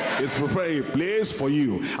 Is preparing a place for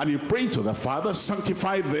you, and you pray to the Father,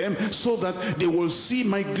 sanctify them so that they will see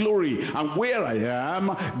my glory, and where I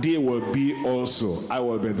am they will be also. I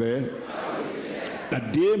will be there,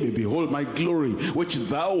 that they may behold my glory, which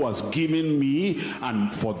thou hast given me,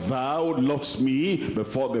 and for thou lovest me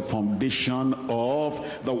before the foundation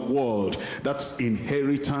of the world. That's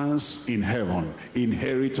inheritance in heaven.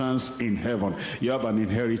 Inheritance in heaven. You have an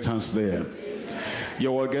inheritance there.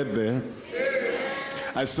 You will get there.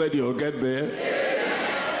 I said you'll get there.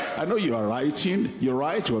 I know you are writing. You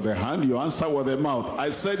write with the hand, you answer with the mouth. I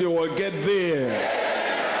said you will get there.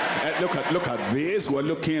 Look at this. We're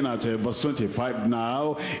looking at verse 25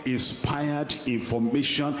 now. Inspired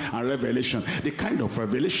information and revelation. The kind of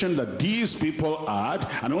revelation that these people had,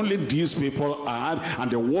 and only these people had, and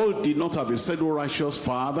the world did not have. He said, O righteous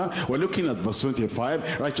Father. We're looking at verse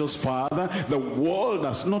 25. Righteous Father, the world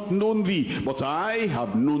has not known thee, but I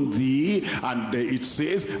have known thee. And it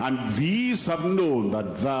says, and these have known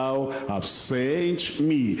that thou hast sent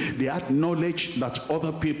me. They had knowledge that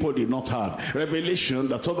other people did not have. Revelation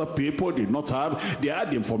that other people did not have. They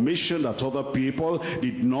had information that other people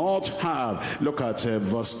did not have. Look at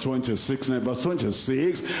verse 26. And verse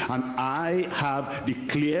 26, and I have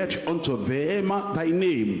declared unto them thy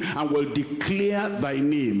name, and will declare thy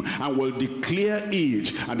name, and will declare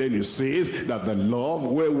it. And then it says that the love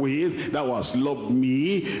wherewith thou hast loved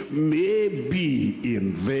me may be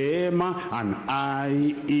in them, and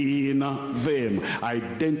I in them.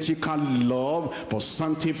 Identical love for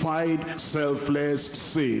sanctified, selfless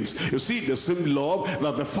saints. You see, the same love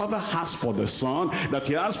that the Father has for the Son, that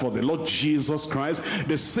he has for the Lord Jesus Christ,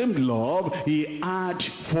 the same love he had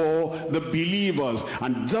for the believers.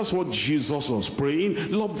 And that's what Jesus was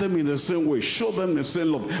praying. Love them in the same way. Show them the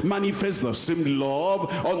same love. Manifest the same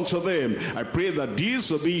love unto them. I pray that this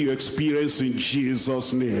will be your experience in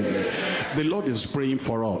Jesus' name. The Lord is praying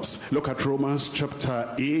for us. Look at Romans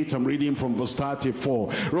chapter 8. I'm reading from verse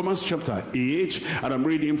 34. Romans chapter 8, and I'm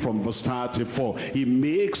reading from verse 34. He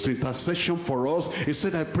makes intercession for us. He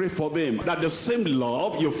said, I pray for them, that the same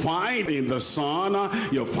love you find in the Son,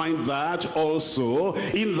 you'll find that also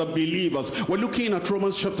in the believers. We're looking at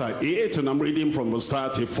Romans chapter 8, and I'm reading from verse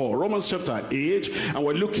 34. Romans chapter 8, and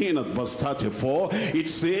we're looking at verse 34. It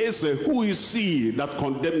says, who is he that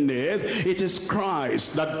condemneth? It is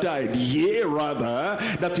Christ that died, yea, rather,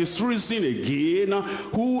 that is risen again,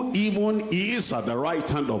 who even is at the right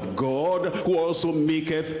hand of God, who also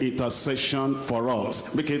maketh intercession for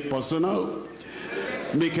us. Make it personal.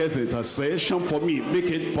 Maketh intercession for me. Make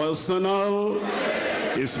it personal.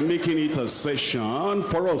 Is making intercession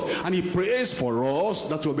for us, and he prays for us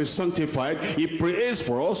that will be sanctified. He prays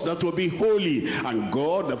for us that will be holy, and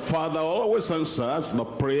God the Father always answers the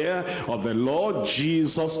prayer of the Lord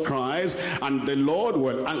Jesus Christ, and the Lord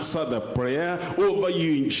will answer the prayer over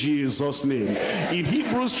you in Jesus' name. In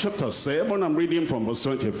Hebrews chapter 7, I'm reading from verse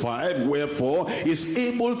 25, wherefore is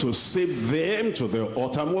able to save them to the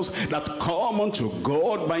uttermost that come unto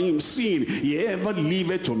God by him, seeing he ever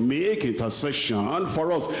liveth to make intercession for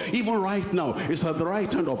for us. Even right now, it's at the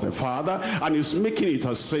right hand of the Father, and he's making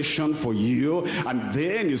intercession for you. And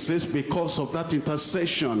then he says, because of that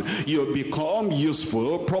intercession, you become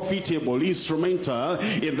useful, profitable, instrumental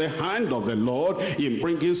in the hand of the Lord in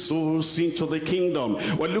bringing souls into the kingdom.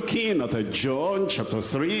 We're looking at John chapter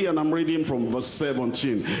 3, and I'm reading from verse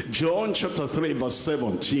 17. John chapter 3 verse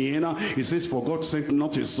 17, he says, for God sent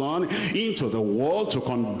not his son into the world to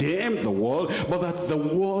condemn the world, but that the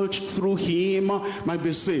world through him might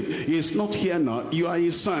be saved. He is not here now. You are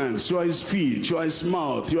his hands, you are his feet, you are his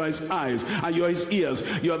mouth, you are his eyes, and you are his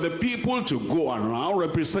ears. You are the people to go around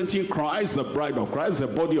representing Christ, the bride of Christ, the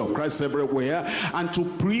body of Christ everywhere, and to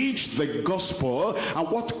preach the gospel and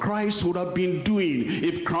what Christ would have been doing.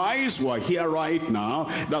 If Christ were here right now,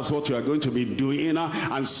 that's what you are going to be doing,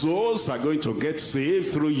 and souls are going to get saved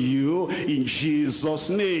through you in Jesus'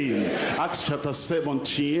 name. Acts chapter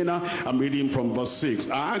 17, I'm reading from verse 6.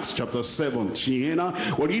 Acts chapter 17,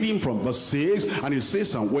 we're reading from verse 6, and it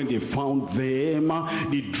says, and when they found them,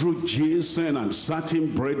 they drew Jason and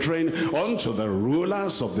certain brethren unto the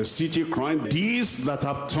rulers of the city, crying, these that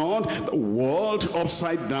have turned the world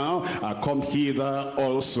upside down are come hither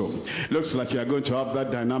also. Looks like you're going to have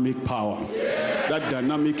that dynamic power, that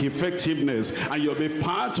dynamic effectiveness, and you'll be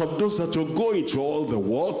part of those that will go into all the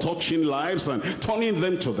world, touching lives and turning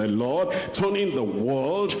them to the Lord, turning the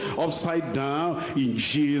world upside down in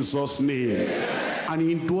Jesus' name. And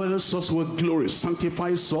he indwells us with glory,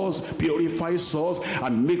 sanctifies us, purifies us,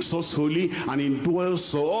 and makes us holy, and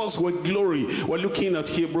indwells us with glory. We're looking at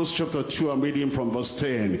Hebrews chapter 2. I'm reading from verse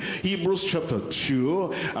 10. Hebrews chapter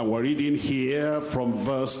 2, and we're reading here from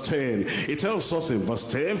verse 10. It tells us in verse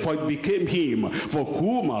 10, for it became him for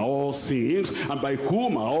whom are all things, and by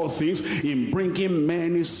whom are all things, in bringing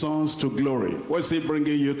many sons to glory. What's he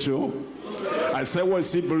bringing you to? I said, what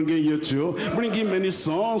is he bringing you to? Bringing many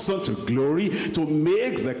sons unto glory, to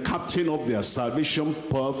make the captain of their salvation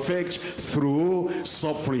perfect through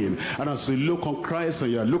suffering. And as you look on Christ,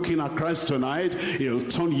 and you're looking at Christ tonight, he'll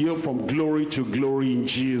turn you from glory to glory in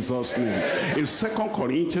Jesus' name. In 2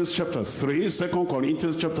 Corinthians chapter 3, 2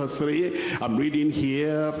 Corinthians chapter 3, I'm reading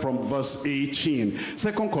here from verse 18.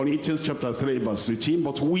 2 Corinthians chapter 3 verse 18,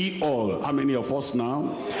 but we all, how many of us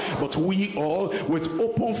now? But we all with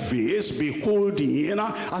open face, beholding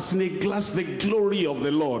as in a glass the glory of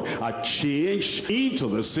the Lord, are changed into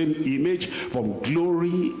the same image from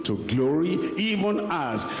glory to glory, even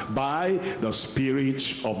as by the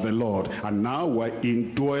Spirit of the Lord. And now we're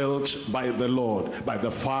indwelt by the Lord, by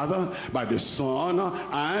the Father, by the Son,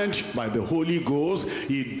 and by the Holy Ghost.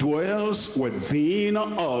 He dwells within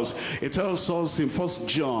us. It tells us in 1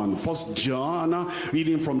 John,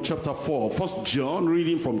 reading from chapter 4. 1 John,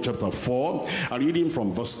 reading from chapter 4, and reading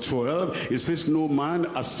from verse 12. It says, no man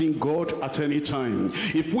has seen God at any time.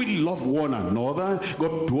 If we love one another,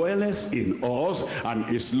 God dwelleth in us, and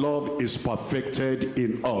his love is perfected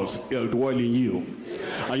in us. He'll dwell in you.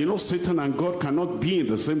 And you know, Satan and God cannot be in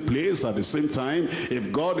the same place at the same time.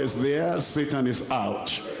 If God is there, Satan is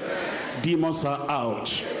out. Demons are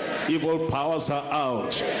out. Evil powers are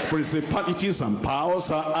out. Principalities and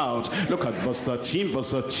powers are out. Look at verse 13.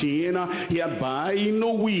 Verse 13. Hereby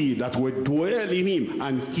know we that we dwell in him,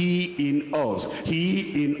 and he in us.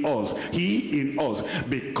 He in us. He in us.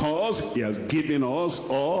 Because he has given us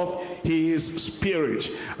of his Spirit.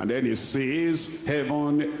 And then he says,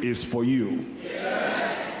 heaven is for you.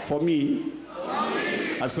 Yeah. For me.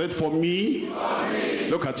 I said for me.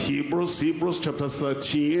 Look at Hebrews chapter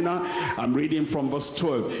 13. I'm reading from verse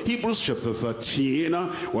 12. Hebrews chapter 13,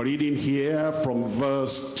 we're reading here from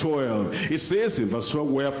verse 12. It says in verse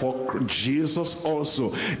 12, wherefore Jesus also,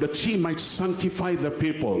 that he might sanctify the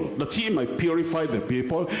people, that he might purify the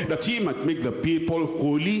people, that he might make the people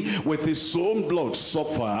holy, with his own blood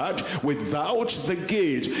suffered without the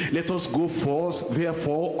gate. Let us go forth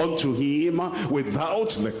therefore unto him without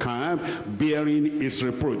the camp, bearing his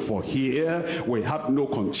reproach. For here we have no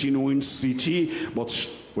continuing city, but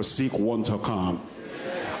we seek one to come.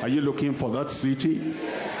 Are you looking for that city?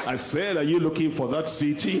 I said, are you looking for that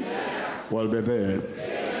city? Well, be there.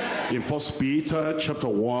 In 1 Peter chapter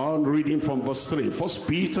 1, reading from verse 3. 1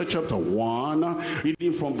 Peter chapter 1,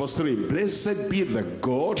 reading from verse 3. Blessed be the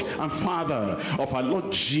God and Father of our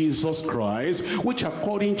Lord Jesus Christ, which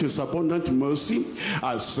according to his abundant mercy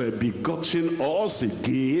has begotten us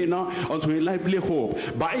again unto a lively hope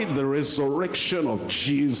by the resurrection of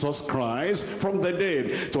Jesus Christ from the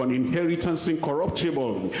dead, to an inheritance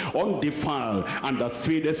incorruptible, undefiled, and that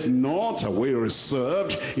fadeth not away,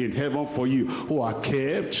 reserved in heaven for you, who are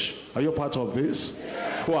kept. Are you part of this?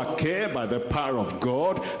 Who are kept by the power of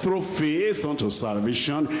God through faith unto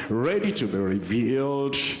salvation, ready to be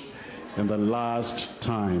revealed In the last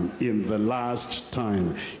time, in the last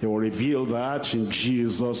time, he will reveal that in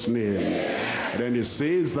Jesus' name. And then he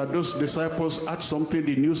says that those disciples had something,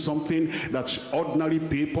 they knew something that ordinary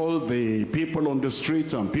people, the people on the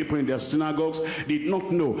street and people in their synagogues did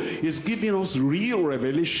not know. He's giving us real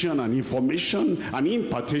revelation and information and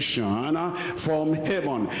impartation from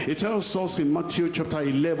heaven. It tells us in Matthew chapter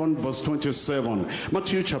 11 verse 27.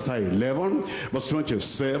 Matthew chapter 11 verse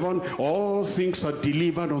 27, all things are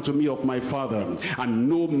delivered unto me of my Father, and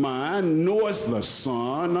no man knoweth the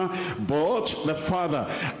Son but the Father,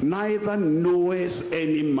 neither knoweth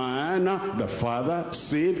any man the Father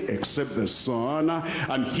save except the Son,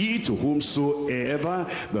 and he to whomsoever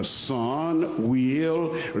the Son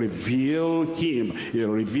will reveal him. He'll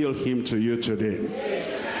reveal him to you today.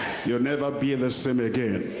 You'll never be the same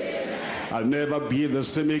again. I'll never be the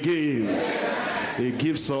same again. He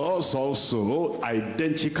gives us also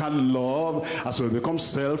identical love as we become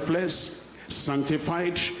selfless,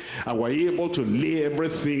 sanctified, and we're able to lay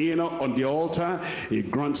everything on the altar. He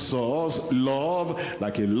grants us love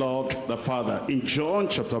like he loved the Father. In John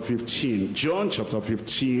chapter 15,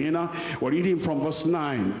 we're reading from verse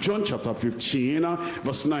 9. John chapter 15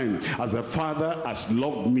 verse 9, as the Father has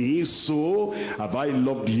loved me, so have I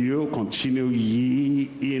loved you. Continue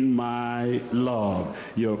ye in my love.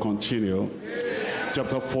 You'll continue.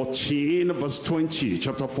 Chapter 14 verse 20.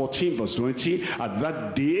 Chapter 14 verse 20. At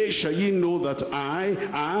that day shall ye know that I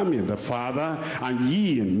am in the Father, and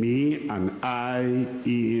ye in me, and I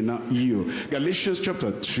in you. Galatians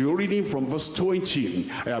chapter 2, reading from verse 20.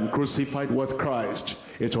 I am crucified with Christ.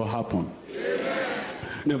 It will happen.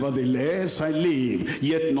 Nevertheless I live,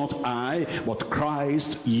 yet not I, but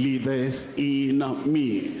Christ liveth in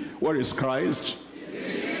me. Where is Christ?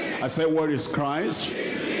 I say, where is Christ?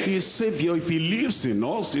 He is Savior. If he lives in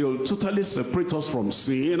us, he'll totally separate us from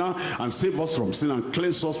sin and save us from sin and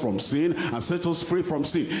cleanse us from sin and set us free from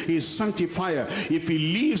sin. He is sanctifier. If he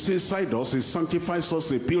lives inside us, he sanctifies us,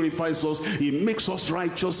 he purifies us, he makes us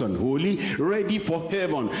righteous and holy, ready for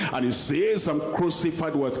heaven. And he says, I'm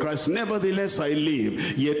crucified with Christ. Nevertheless I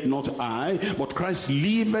live, yet not I, but Christ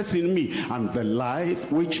liveth in me. And the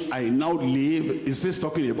life which I now live, is this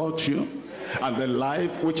talking about you? And the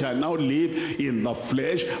life which I now live in the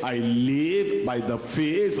flesh, I live by the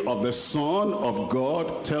faith of the Son of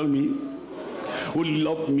God. Tell me, who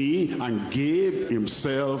loved me and gave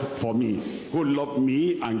himself for me. Who loved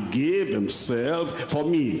me and gave himself for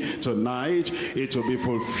me. Tonight it will be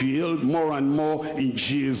fulfilled more and more in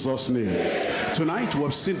Jesus' name. Tonight we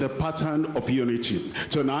have seen the pattern of unity.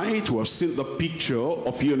 Tonight we have seen the picture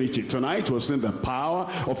of unity. Tonight we have seen the power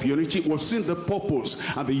of unity. We have seen the purpose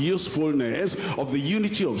and the usefulness of the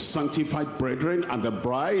unity of sanctified brethren and the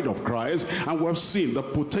bride of Christ. And we have seen the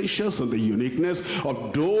potentials and the uniqueness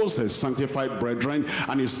of those sanctified brethren.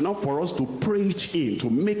 And it's now for us to pray it in, to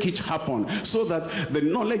make it happen, so that the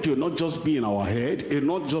knowledge will not just be in our head, it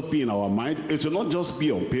will not just be in our mind, it will not just be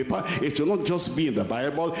on paper, it will not just be in the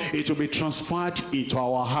Bible, it will be transferred into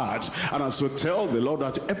our hearts. And as we tell the Lord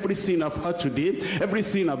that everything I've heard today,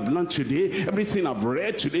 everything I've learned today, everything I've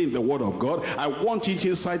read today in the Word of God, I want it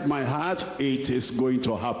inside my heart, it is going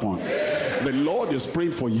to happen. The Lord is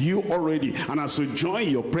praying for you already. And as you join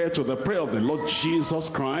your prayer to the prayer of the Lord Jesus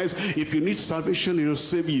Christ, if you need salvation, he'll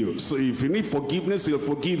save you. So if you need forgiveness, he'll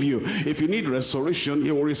forgive you. If you need restoration,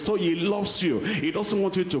 he will restore you. He loves you. He doesn't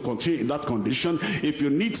want you to continue in that condition. If you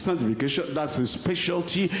need sanctification, that's his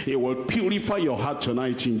specialty. He will purify your heart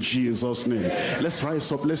tonight in Jesus' name. Let's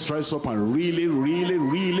rise up and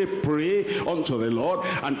really pray unto the Lord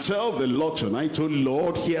and tell the Lord tonight, oh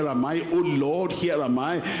Lord, here am I. Oh Lord, here am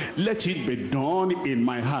I. Let it be done in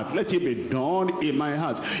my heart. Let it be done in my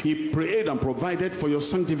heart. He prayed and provided for your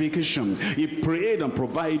sanctification. He prayed and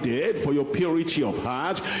provided for your purity of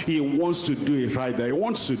heart. He wants to do it right there. He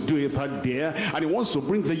wants to do it right there. And he wants to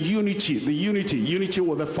bring the unity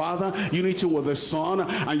with the Father, unity with the Son,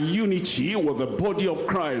 and unity with the body of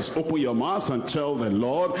Christ. Open your mouth and tell the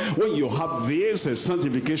Lord, when you have this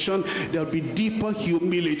sanctification, there'll be deeper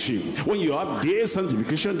humility. When you have this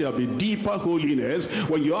sanctification, there'll be deeper holiness.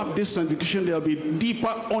 When you have this sanctification, there'll be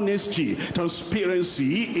deeper honesty,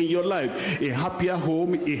 transparency in your life. A happier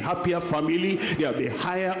home, a happier family. There'll be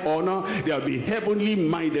higher honor. There'll be heavenly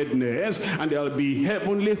mindedness, and there'll be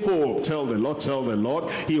heavenly hope. Tell the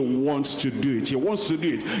Lord, he wants to do it. He wants to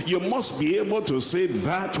do it. You must be able to say,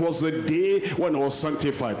 that was the day when I was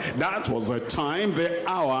sanctified. That was the time, the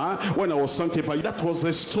hour when I was sanctified. That was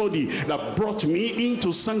the study that brought me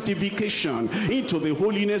into sanctification, into the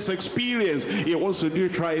holiness experience. He wants to do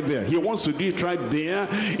it right there. He wants to do it right there.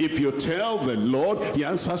 If you tell the Lord, he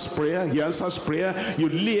answers prayer. He answers prayer. You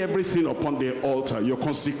lay everything upon the altar. You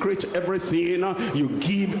consecrate everything, you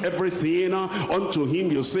give everything unto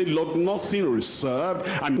him. You say, Lord, nothing reserved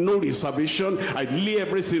and no reservation. I lay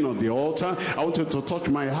everything on the altar. I want you to touch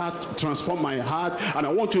my heart, transform my heart, and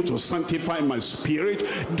I want you to sanctify my spirit.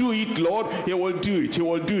 Do it, Lord. He will do it. He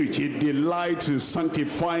will do it. He delights in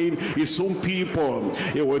sanctifying his own people.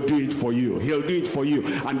 He will do it for you. He'll do it for you.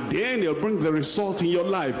 And then he'll bring the result in your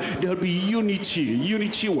life. There'll be unity.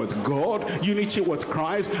 Unity with God, unity with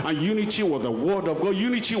Christ, and unity with the word of God,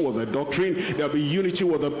 unity with the doctrine. There'll be unity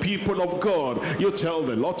with the people of God. You tell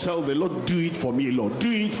the Lord, do it for me, Lord.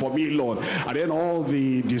 Do it for me, Lord. And then all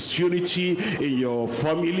the disunity in your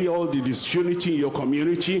family, all the disunity in your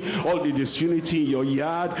community, all the disunity in your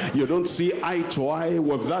yard, you don't see eye to eye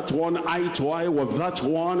with that one, eye to eye with that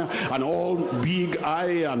one, and all big I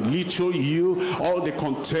and little you, all the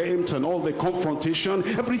contempt and all the confrontation,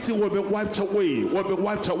 everything will be wiped away, will be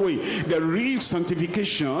wiped away. The real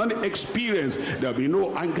sanctification experience, there'll be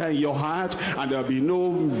no anger in your heart, and there'll be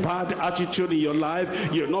no bad attitude in your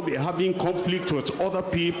life. You'll not be having conflict with other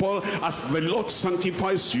people. As the Lord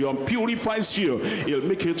sanctifies you and purifies you, he'll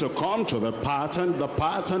make you to come to the pattern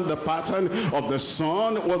of the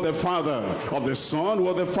Son with the Father, of the Son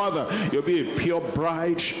with the Father. You'll be a pure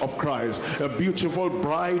bride of Christ, a beautiful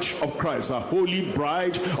bride of Christ, a holy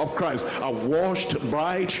bride of Christ, a washed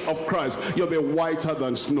bride of Christ. You'll be whiter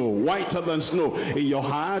than snow, whiter than snow in your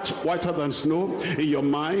heart, whiter than snow in your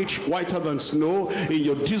mind, whiter than snow in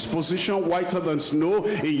your disposition, whiter than snow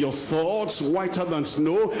in your thoughts, whiter than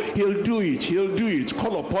snow. He'll do it. He'll do it.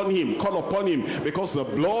 Call upon him, because the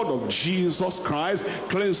blood of Jesus Christ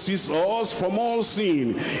cleanses us from all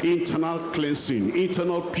sin. Internal cleansing,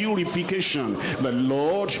 internal purification. The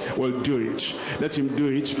Lord will do it. Let him do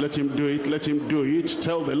it. Let him do it. Let him do it.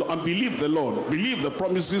 Tell the Lord and believe the Lord. Believe the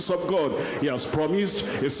promises of God. He has promised.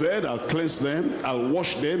 He said, I'll cleanse them, I'll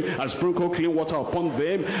wash them, I'll sprinkle clean water upon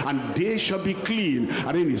them, and they shall be clean.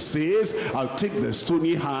 And then he says, I'll take the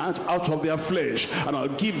stony heart out of their flesh, and I'll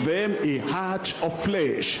give them a heart of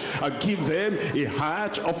flesh. I'll give them a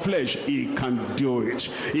heart of flesh. He can do it.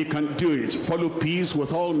 He can do it. Follow peace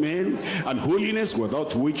with all men, and holiness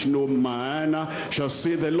without which no man shall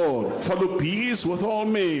see the Lord. Follow peace with all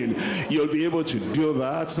men. You'll be able to do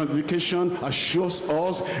that. Sanctification assures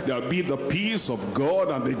us there'll be the peace of God,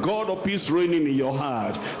 and the God of peace reigning in your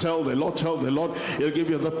heart. Tell the Lord, he'll give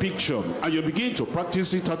you the picture, and you begin to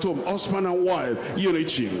practice it at home. Husband and wife,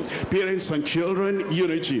 unity. Parents and children,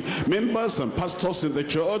 unity. Members and pastors in the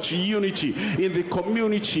church, unity. In the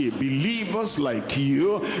community, believers like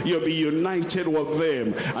you, you'll be united with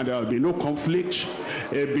them, and there'll be no conflict.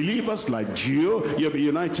 Believers like you, you'll be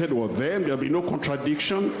united with them. There'll be no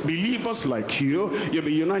contradiction. Believers like you, you'll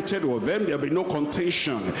be united with them. There'll be no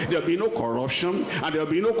contention. There'll be no corruption, and there'll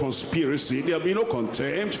be no conspiracy. There'll be no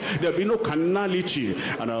contempt. There'll be no carnality,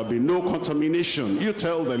 and there'll be no contamination. You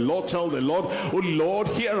tell the Lord, oh Lord,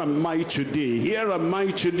 here am I today. Here am I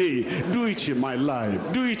today. Do it in my life.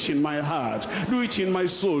 Do it in my heart. Do it in my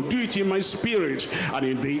soul. Do it in my spirit. And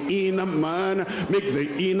in the inner man, make the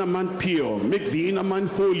inner man pure. Make the inner man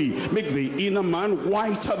holy. Make the inner man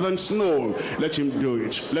whiter than snow. Let him do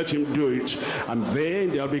it. Let him do it. And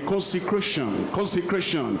then there'll be consecration.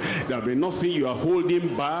 Consecration. There'll be nothing you are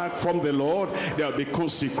holding back from the Lord. There'll be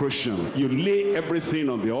consecration. You lay everything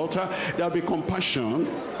on the altar. There'll be compassion.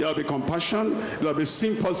 There'll be compassion. There'll be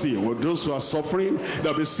sympathy with those who are suffering.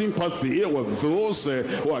 There'll be sympathy with those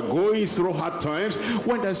who are going through hard times.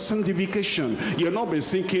 When there's sanctification, you'll not be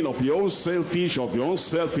thinking of your own selfish, of your own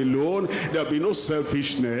self alone. There'll be no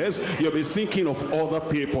selfishness. You'll be thinking of other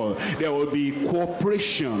people. There will be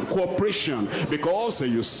cooperation, because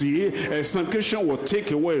you see, sanctification will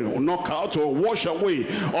take away, or knock out, or wash away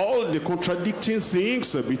all the contradicting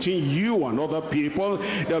things between you and other people.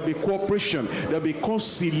 There'll be cooperation. There'll be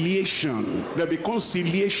conciliation. There'll be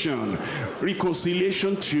conciliation,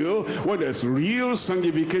 reconciliation too. When there's real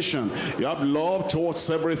sanctification, you have love towards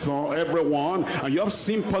everyone, and you have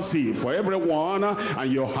sympathy for everyone,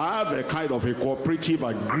 and you have a kind of a cooperative,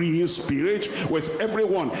 agreeing spirit with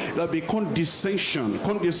everyone. There'll be condescension.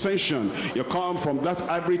 You come from that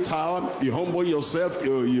ivory tower, you humble yourself,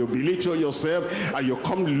 you belittle yourself, and you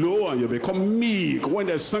come low and you become meek. When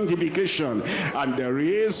there's sanctification and there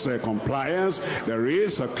is a compliance, there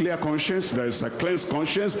is a clear conscience, there is a cleansed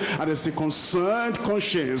conscience, and there's a concerned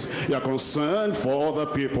conscience. You are concerned for other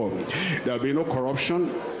people. There'll be no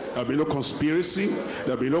corruption. There'll be no conspiracy.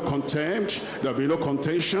 There'll be no contempt. There'll be no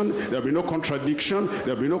contention. There'll be no contradiction.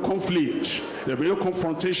 There'll be no conflict. There'll be no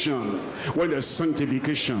confrontation. When there's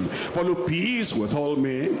sanctification, follow peace with all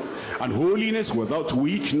men, and holiness without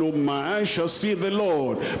which no man shall see the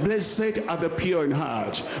Lord. Blessed are the pure in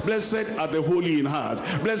heart. Blessed are the holy in heart.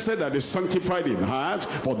 Blessed are the sanctified in heart,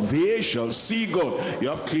 for they shall see God. You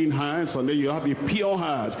have clean hands, and then you have a pure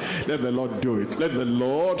heart. Let the Lord do it. Let the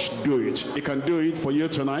Lord do it. He can do it for you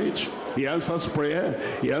tonight. He answers prayer.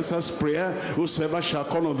 He answers prayer. Whosoever shall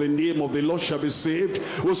call on the name of the Lord shall be saved.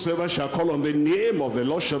 Whosoever shall call on the name of the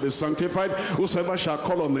Lord shall be sanctified. Whosoever shall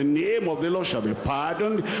call on the name of the Lord shall be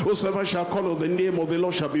pardoned. Whosoever shall call on the name of the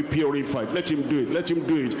Lord shall be purified. Let him do it. Let him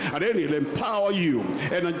do it. And then he'll empower you,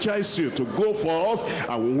 energize you to go forth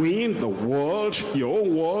and win the world, your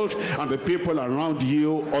own world, and the people around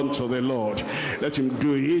you unto the Lord. Let him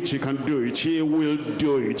do it. He can do it. He will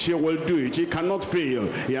do it. He will do it. He cannot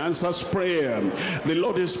fail. He answers prayer. The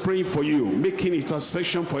Lord is praying for you, making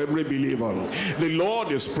intercession for every believer. The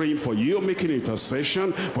Lord is praying for you, making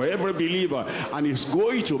intercession for every believer, and it's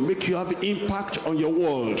going to make you have impact on your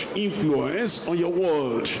world, influence on your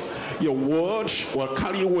world. Your word will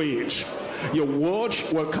carry weight. Your word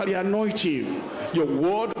will carry anointing. Your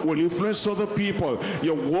word will influence other people.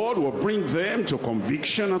 Your word will bring them to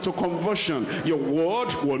conviction and to conversion. Your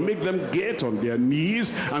word will make them get on their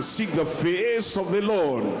knees and seek the face of the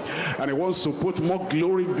Lord. And he wants to put more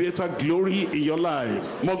glory, greater glory in your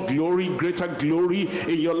life. More glory, greater glory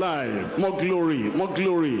in your life. More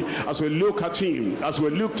glory. As we look at him, as we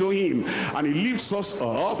look to him, and he lifts us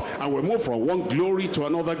up, and we move from one glory to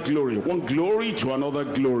another glory. One glory to another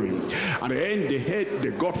glory. And then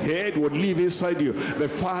the Godhead would live inside you. The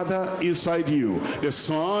Father inside you. The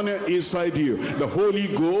Son inside you. The Holy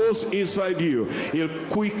Ghost inside you. He'll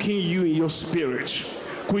quicken you in your spirit.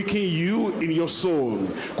 Quicken you in your soul.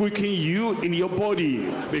 Quicken you in your body.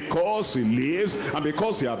 Because he lives and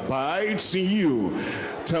because he abides in you.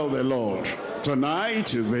 Tell the Lord,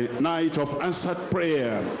 tonight is the night of answered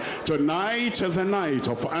prayer. Tonight is the night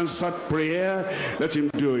of answered prayer. Let him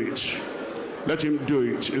do it. Let him do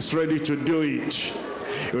it. He's ready to do it.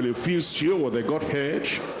 He will infuse you with the Godhead.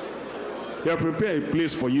 He'll prepare a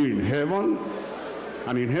place for you in heaven.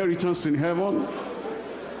 An inheritance in heaven.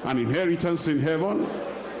 An inheritance in heaven.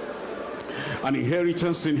 An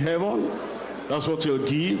inheritance in heaven. That's what he'll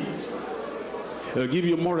give. He'll give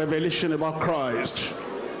you more revelation about Christ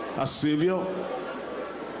as Savior,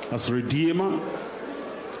 as Redeemer,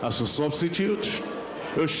 as a substitute.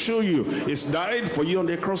 He'll show you he's died for you on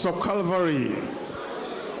the cross of Calvary.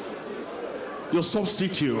 Your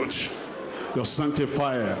substitute, your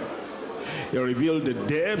sanctifier. He'll reveal the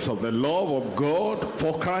depths of the love of God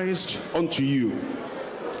for Christ unto you.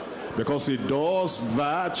 Because he does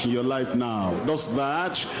that in your life now. Does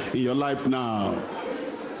that in your life now.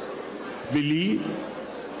 Believe.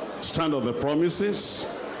 Stand on the promises.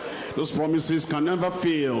 Those promises can never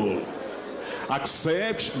fail.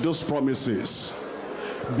 Accept those promises.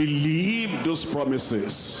 Believe those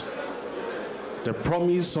promises. The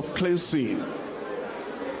promise of cleansing.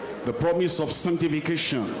 The promise of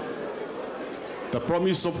sanctification. The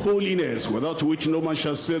promise of holiness, without which no man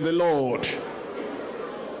shall see the Lord.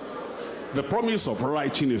 The promise of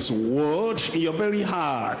writing his word in your very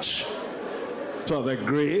heart. So the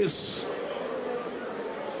grace,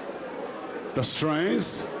 the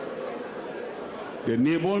strength, the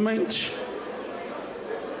enablement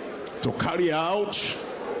to carry out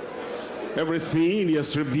everything he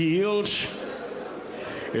has revealed.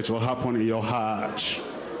 It will happen in your heart.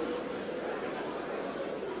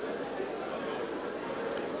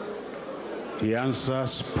 He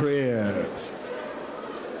answers prayer.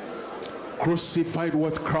 Crucified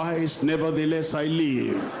with Christ, nevertheless I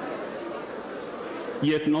live.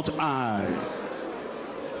 Yet not I,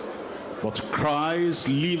 but Christ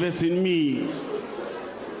liveth in me.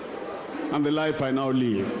 And the life I now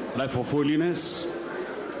live, life of holiness.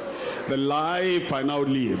 The life I now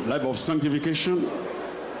live, life of sanctification.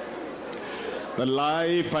 The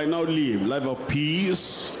life I now live, life of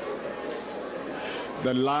peace.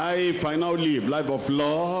 The life I now live, life of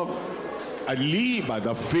love. I live by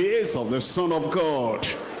the faith of the Son of God,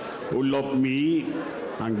 who loved me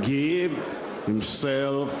and gave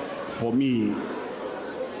himself for me.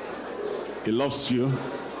 He loves you.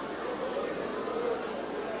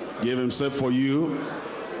 Gave himself for you,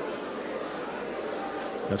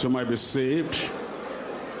 that you might be saved,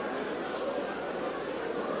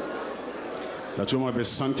 that you might be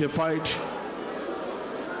sanctified,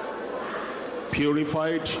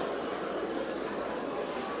 purified,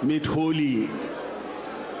 made holy.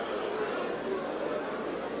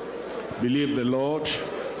 Believe the Lord,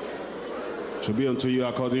 to be unto you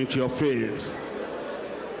according to your faith.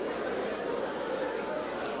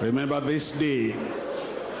 Remember this day,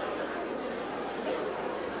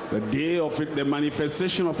 the day of it, the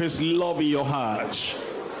manifestation of his love in your heart.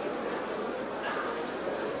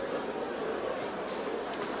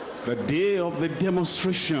 The day of the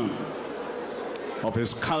demonstration of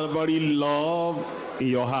his Calvary love in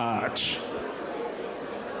your heart.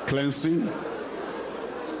 Cleansing,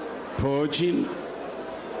 purging,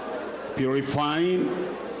 purifying,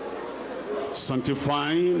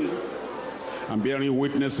 sanctifying, and bearing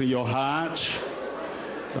witness in your heart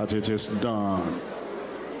that it is done.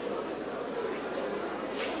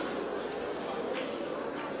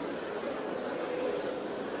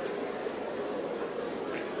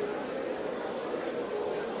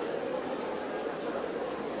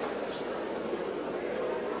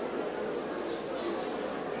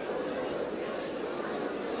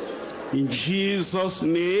 In Jesus'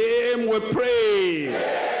 name we pray.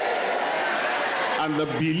 And the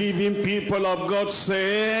believing people of God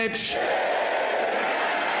said,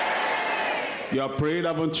 you have prayed,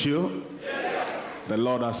 haven't you? The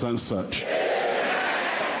Lord has answered.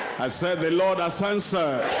 I said the Lord has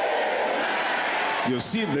answered. You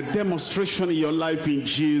see the demonstration in your life in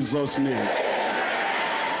Jesus' name.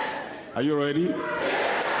 Are you ready?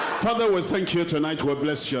 Father, we thank you tonight. We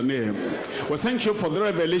bless your name. We thank you for the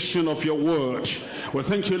revelation of your word. We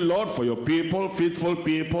thank you, Lord, for your people, faithful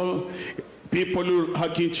people, people who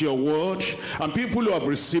hearken to your word, and people who have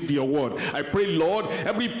received your word. I pray, Lord,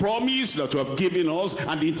 every promise that you have given us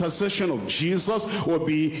and the intercession of Jesus will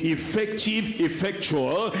be effective,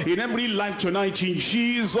 effectual in every life tonight in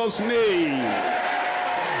Jesus' name.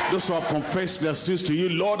 Those who have confessed their sins to you,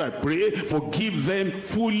 Lord, I pray, forgive them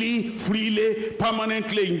fully, freely,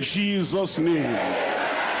 permanently in Jesus' name.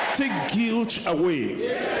 Take guilt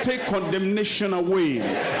away, take condemnation away,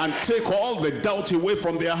 and take all the doubt away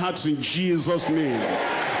from their hearts in Jesus' name.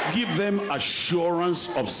 Give them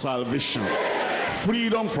assurance of salvation,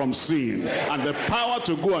 freedom from sin, and the power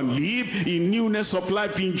to go and live in newness of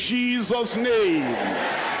life in Jesus' name.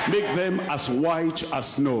 Make them as white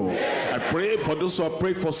as snow. I pray for those who have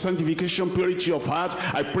prayed for sanctification, purity of heart.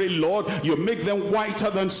 I pray, Lord, you make them whiter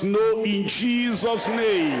than snow in Jesus'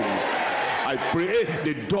 name. I pray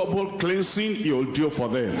the double cleansing you'll do for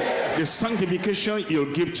them, the sanctification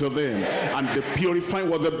you'll give to them, and the purifying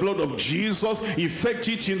with the blood of Jesus, effect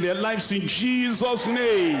it in their lives in Jesus'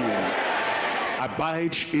 name.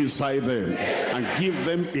 Abide inside them and give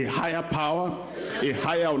them a higher power, a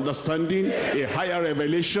higher understanding, a higher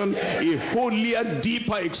revelation, a holier,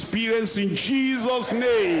 deeper experience in Jesus'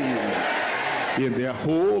 name. In their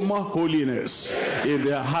home, holiness. In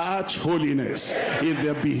their heart, holiness. In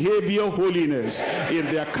their behavior, holiness. In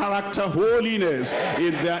their character, holiness.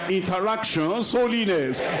 In their interactions,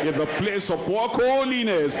 holiness. In the place of work,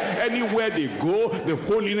 holiness. Anywhere they go, the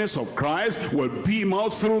holiness of Christ will beam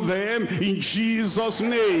out through them in Jesus'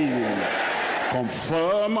 name.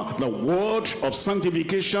 Confirm the word of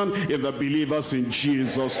sanctification in the believers in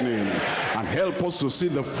Jesus' name. And help us to see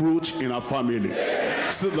the fruit in our family.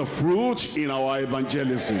 See the fruit in our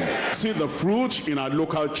evangelism. See the fruit in our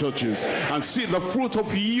local churches. And see the fruit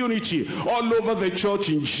of unity all over the church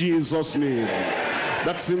in Jesus' name.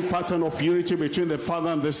 That same pattern of unity between the Father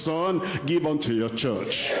and the Son, give unto your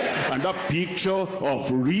church. And that picture of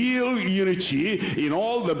real unity in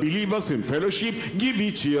all the believers in fellowship, give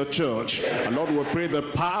it to your church. And Lord, we pray the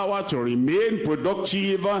power to remain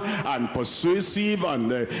productive and persuasive,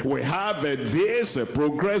 and we have this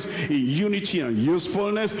progress in unity and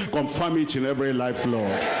usefulness. Confirm it in every life, Lord.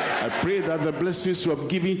 I pray that the blessings you have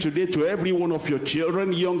given today to every one of your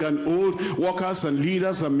children, young and old, workers and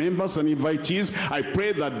leaders and members and invitees, I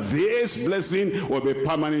pray that this blessing will be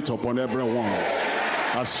permanent upon everyone.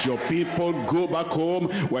 As your people go back home,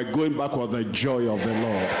 we're going back with the joy of the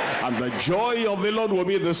Lord. And the joy of the Lord will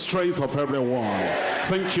be the strength of everyone.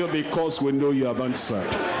 Thank you because we know you have answered.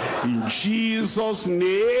 In Jesus'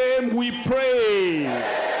 name we pray.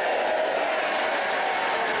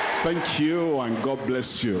 Thank you and God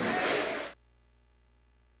bless you.